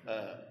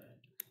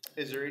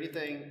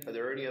 Are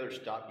there any other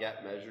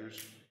stopgap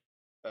measures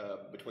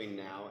between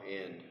now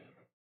and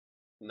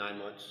 9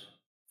 months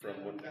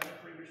from We've got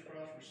our fingers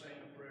crossed, we're saying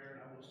a prayer,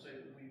 and I will say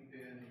that we've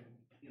been,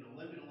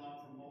 limping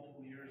along for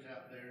multiple years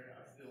out there.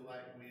 I feel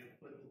like we have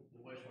put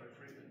the wastewater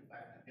treatment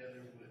back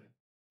together with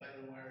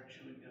baling wire,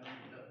 chewing gum,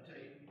 and duct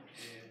tape,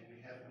 and we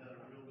haven't done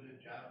a real good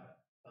job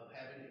of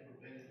having a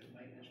preventative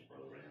maintenance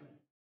program.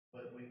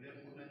 But we've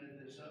implemented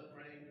this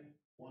upgrade.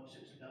 Once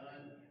it's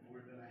done,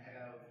 we're gonna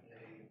have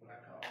what I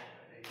call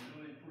a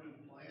new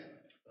improved plant.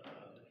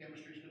 The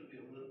chemistry is gonna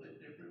be a little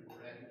bit different.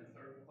 We're adding a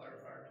third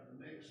clarifier to the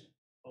mix,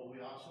 but we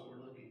also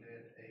are looking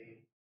at a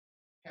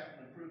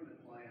capital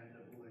improvement plan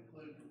that will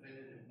include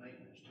preventative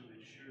maintenance to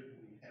ensure that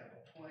we have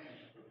a plan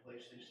to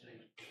replace these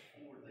things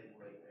before they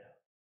break down.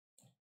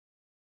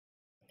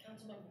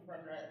 Councilmember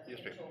Brundratt,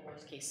 Yes, ma'am. into a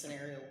worst case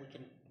scenario, we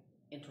can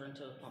enter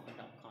into a pump and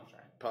dump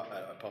contract. I'm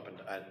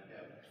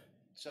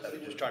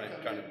just trying to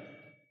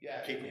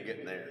keep them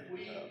getting there.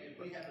 If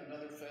we have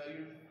another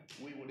failure,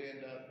 we would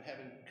end up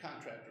having a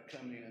contractor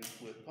come in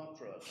with pump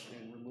trucks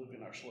and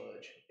removing our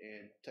sludge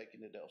and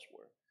taking it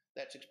elsewhere.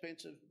 That's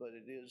expensive, but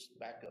it is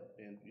backup,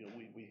 and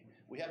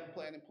we have a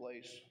plan in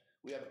place.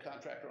 We have a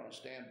contractor on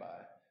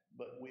standby,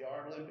 but we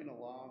are limping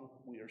along.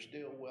 We are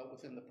still well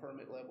within the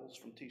permit levels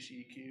from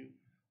TCEQ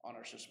on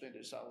our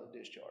suspended solid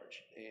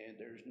discharge, and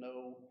there's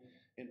no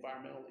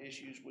environmental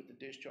issues with the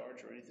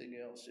discharge or anything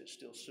else. It's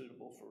still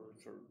suitable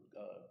for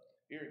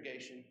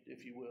irrigation,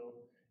 if you will,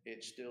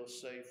 It's still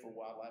safe for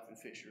wildlife and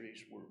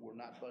fisheries. We're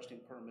not busting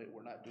permit.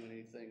 We're not doing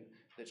anything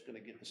that's gonna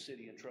get the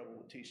city in trouble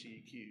with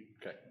TCEQ.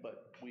 Okay.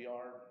 But we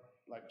are,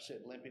 like I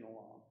said, limping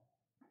along.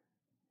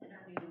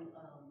 New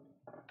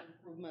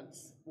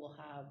improvements will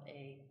have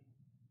a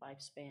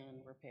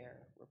lifespan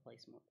repair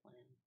replacement plan,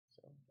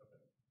 so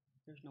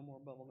there's no more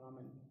bubble gum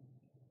and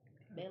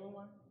baling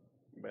wire.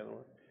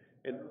 Baylor?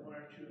 And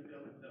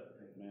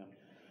Ma'am.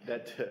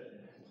 that,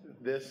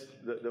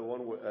 the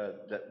one,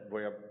 that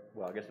we have,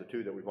 well, I guess the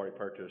two that we've already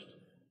purchased,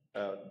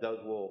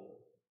 those will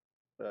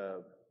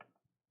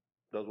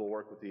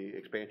work with the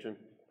expansion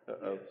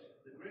of? Yes.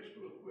 The grid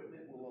screw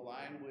equipment will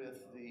align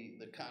with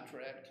the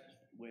contract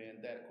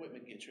when that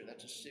equipment gets here.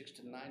 That's a 6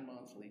 to 9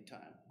 month lead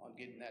time on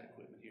getting that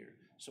equipment here.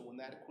 So when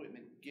that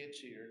equipment gets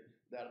here,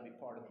 that'll be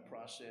part of the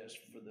process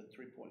for the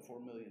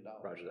 $3.4 million.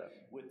 Roger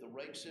that. With the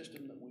rate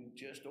system that we've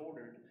just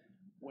ordered,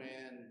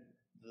 when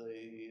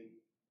the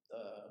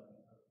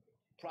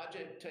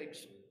project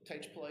takes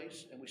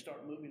place and we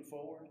start moving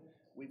forward,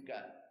 we've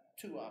got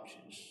two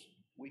options.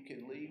 We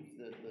can leave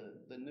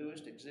the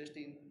newest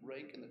existing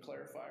rake in the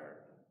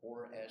clarifier,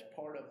 or as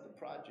part of the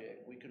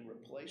project, we can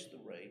replace the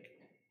rake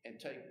and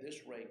take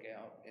this rake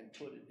out and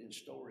put it in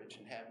storage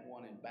and have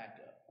one in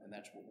backup. And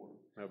that's what we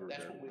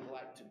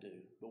like to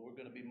do. But we're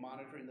gonna be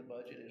monitoring the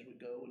budget as we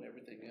go and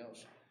everything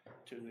else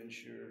to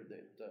ensure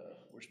that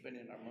we're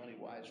spending our money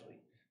wisely.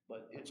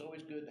 But it's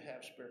always good to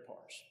have spare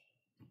parts.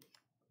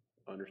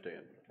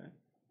 Understand. Okay.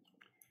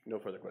 No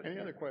further questions.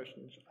 Any other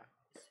questions?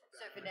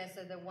 So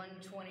Vanessa, the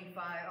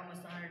 125,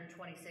 almost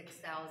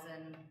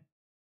 126,000,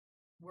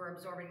 we're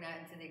absorbing that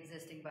into the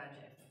existing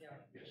budget? Yes.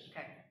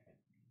 Okay.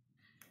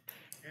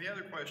 Any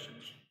other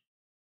questions?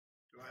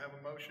 Do I have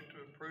a motion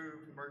to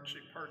approve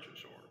emergency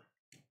purchase order?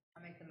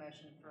 I'll make the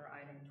motion for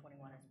item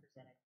 21 as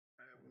presented.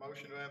 I have a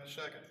motion, do I have a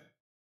second?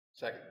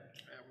 Second.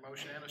 I have a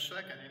motion and a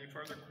second. Any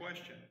further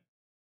question?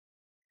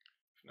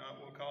 If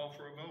not, we'll call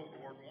for a vote.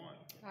 Ward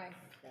 1. Aye.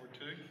 Ward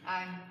 2.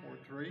 Aye.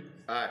 Ward 3.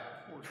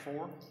 Aye. Ward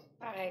 4.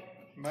 Aye.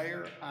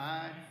 Mayor,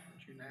 aye.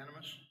 It's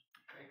unanimous.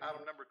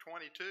 Item number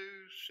 22,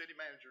 city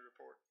manager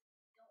report.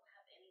 Don't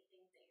have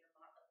anything that you're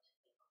not up to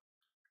date on.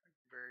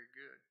 Very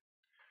good.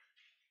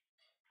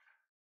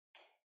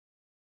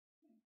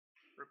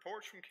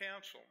 Reports from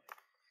council.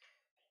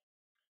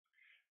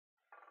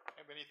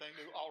 Have anything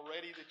new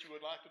already that you would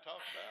like to talk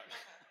about?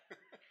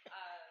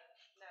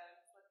 No, I'm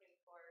just looking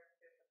forward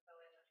to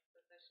fulfilling this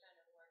position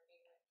and working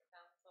with the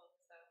council,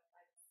 so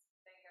I just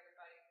thank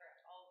everybody for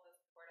all of the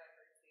support I've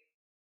received.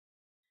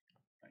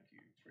 Thank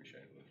you,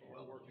 appreciate it, look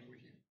forward to working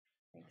with you.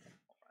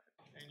 Thanks.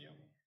 Danielle?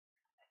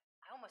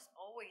 I almost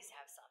always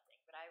have something,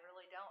 but I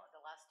really don't.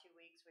 The last 2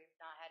 weeks, we've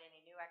not had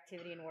any new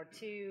activity in Ward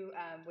 2,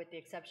 with the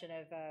exception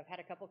of, I've had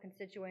a couple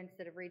constituents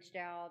that have reached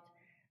out,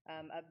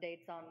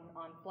 updates on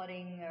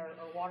flooding or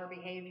water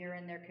behavior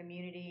in their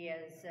community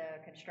as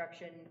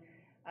construction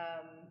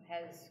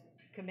has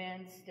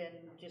commenced,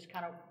 and just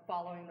kind of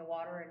following the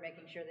water and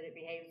making sure that it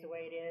behaves the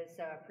way it is.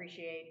 So I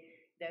appreciate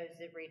those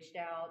that reached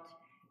out.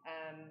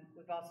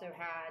 We've also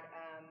had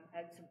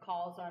some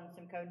calls on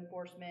some code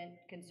enforcement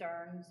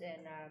concerns,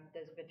 and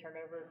those have been turned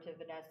over to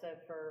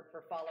Vanessa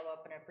for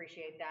follow-up, and I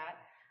appreciate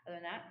that. Other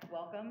than that,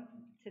 welcome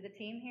to the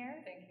team here.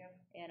 Thank you.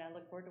 And I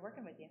look forward to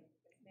working with you.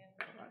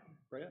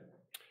 Brett?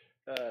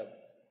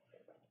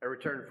 I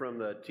returned from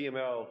the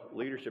TML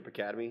Leadership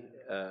Academy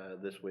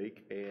this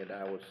week, and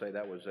I would say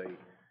that was a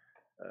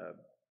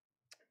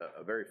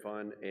very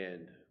fun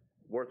and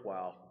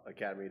worthwhile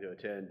academy to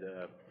attend.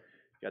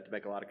 Got to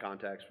make a lot of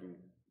contacts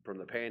from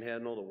the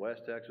Panhandle to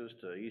West Texas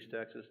to East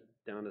Texas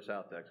down to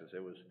South Texas.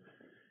 It was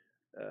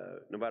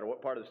no matter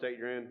what part of the state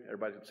you're in,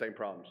 everybody's got the same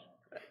problems.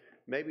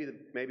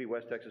 Maybe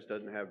West Texas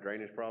doesn't have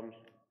drainage problems,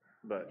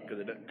 but because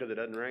it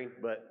doesn't rain.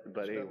 But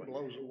anyway,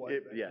 blows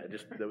away. Yeah,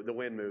 just the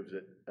wind moves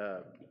it.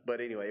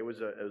 But anyway, it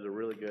was a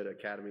really good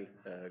academy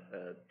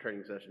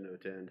training session to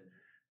attend,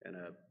 and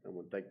I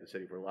want to thank the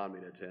city for allowing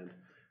me to attend.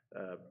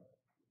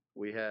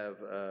 We have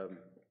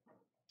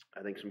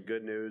I think some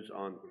good news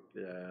on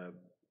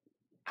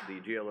the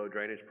GLO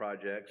drainage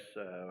projects.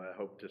 I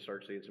hope to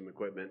start seeing some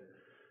equipment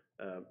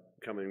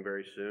coming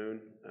very soon.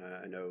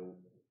 I know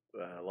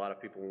a lot of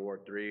people in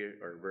Ward 3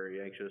 are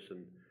very anxious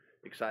and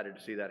excited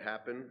to see that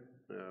happen,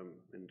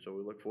 and so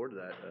we look forward to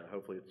that.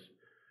 Hopefully it's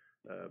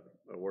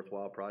a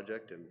worthwhile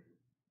project, and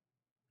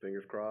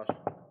fingers crossed,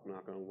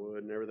 knock on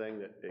wood and everything,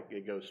 that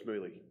it goes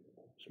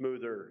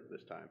smoother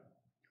this time.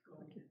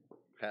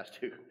 Has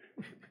to.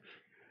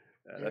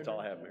 That's all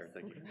I have, Mayor.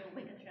 Thank you.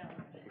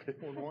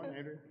 Ward 1,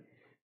 Andrew?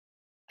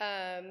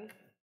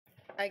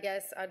 I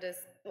guess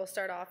we'll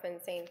start off in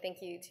saying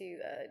thank you to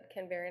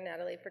Ken Barron and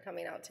Adelaide for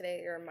coming out today.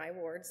 You're in my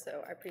ward,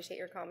 so I appreciate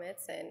your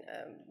comments, and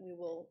we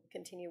will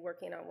continue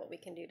working on what we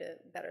can do to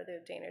better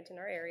the drainage in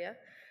our area.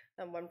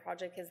 One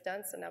project is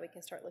done, so now we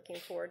can start looking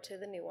forward to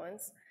the new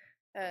ones.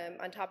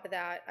 On top of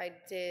that, I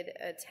did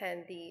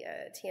attend the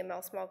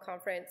TML Small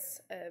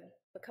Conference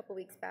a couple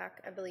weeks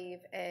back, I believe,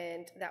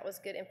 and that was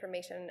good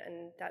information,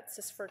 and that's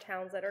just for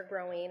towns that are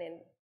growing,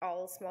 and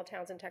all small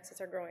towns in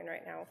Texas are growing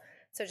right now.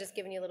 So just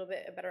giving you a little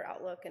bit a better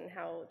outlook and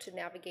how to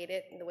navigate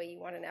it and the way you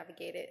want to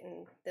navigate it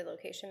and the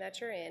location that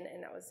you're in,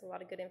 and that was a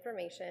lot of good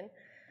information.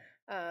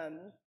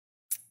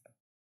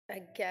 I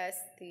guess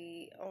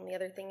the only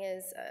other thing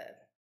is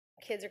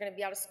kids are going to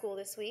be out of school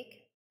this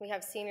week. We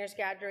have seniors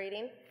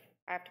graduating.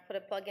 I have to put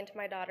a plug into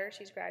my daughter.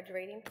 She's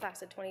graduating,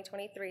 class of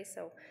 2023,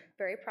 so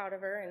very proud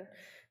of her, and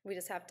we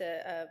just have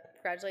to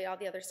congratulate all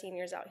the other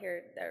seniors out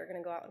here that are going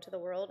to go out into the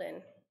world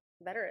and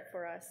better it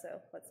for us, so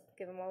let's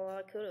give them all a lot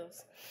of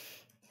kudos.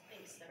 I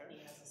think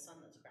Stephanie has a son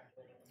that's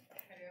graduating.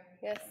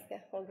 Yes, yeah,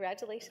 well,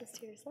 congratulations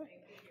to your son.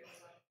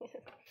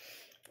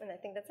 And I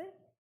think that's it.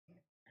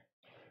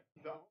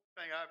 The only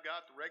thing I've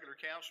got, the regular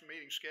council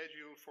meeting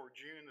scheduled for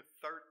June the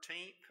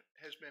 13th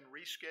has been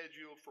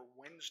rescheduled for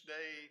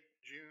Wednesday,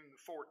 June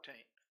the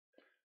 14th.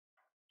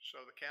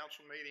 So the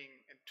council meeting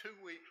in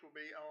 2 weeks will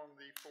be on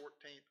the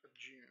 14th of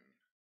June.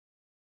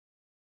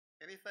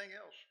 Anything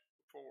else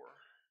before?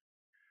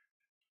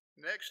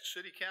 Next,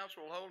 City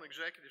Council will hold an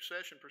executive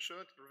session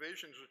pursuant to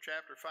provisions of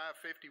Chapter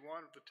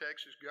 551 of the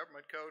Texas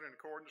Government Code in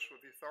accordance with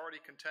the authority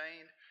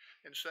contained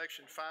in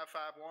Section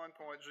 551.071,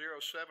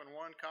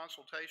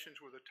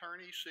 consultations with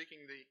attorneys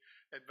seeking the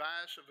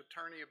advice of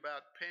attorney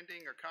about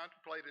pending or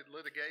contemplated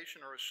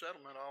litigation or a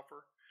settlement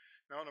offer,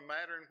 and on a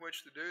matter in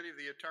which the duty of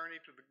the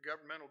attorney to the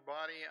governmental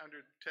body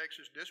under the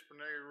Texas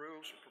disciplinary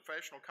rules of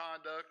professional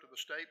conduct of the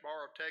State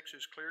Bar of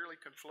Texas clearly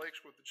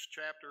conflicts with this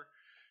chapter.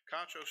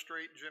 Concho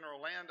Street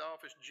General Land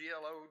Office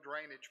GLO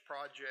drainage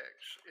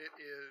projects. It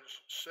is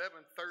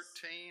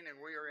 7:13 and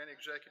we are in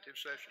executive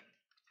session.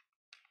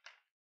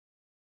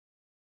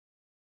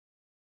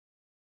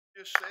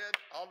 Just said,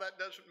 all that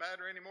doesn't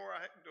matter anymore.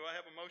 Do I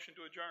have a motion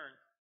to adjourn?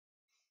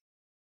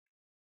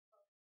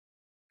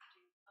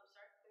 I'm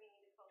sorry, we need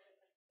to call it.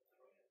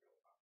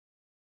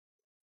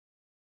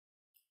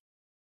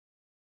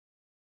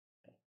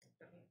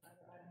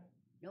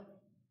 Nope.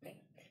 Okay.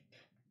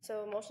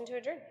 So motion to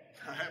adjourn.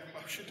 I have a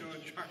motion to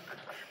adjourn.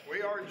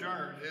 We are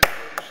adjourned. It is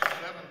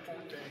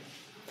 7:14.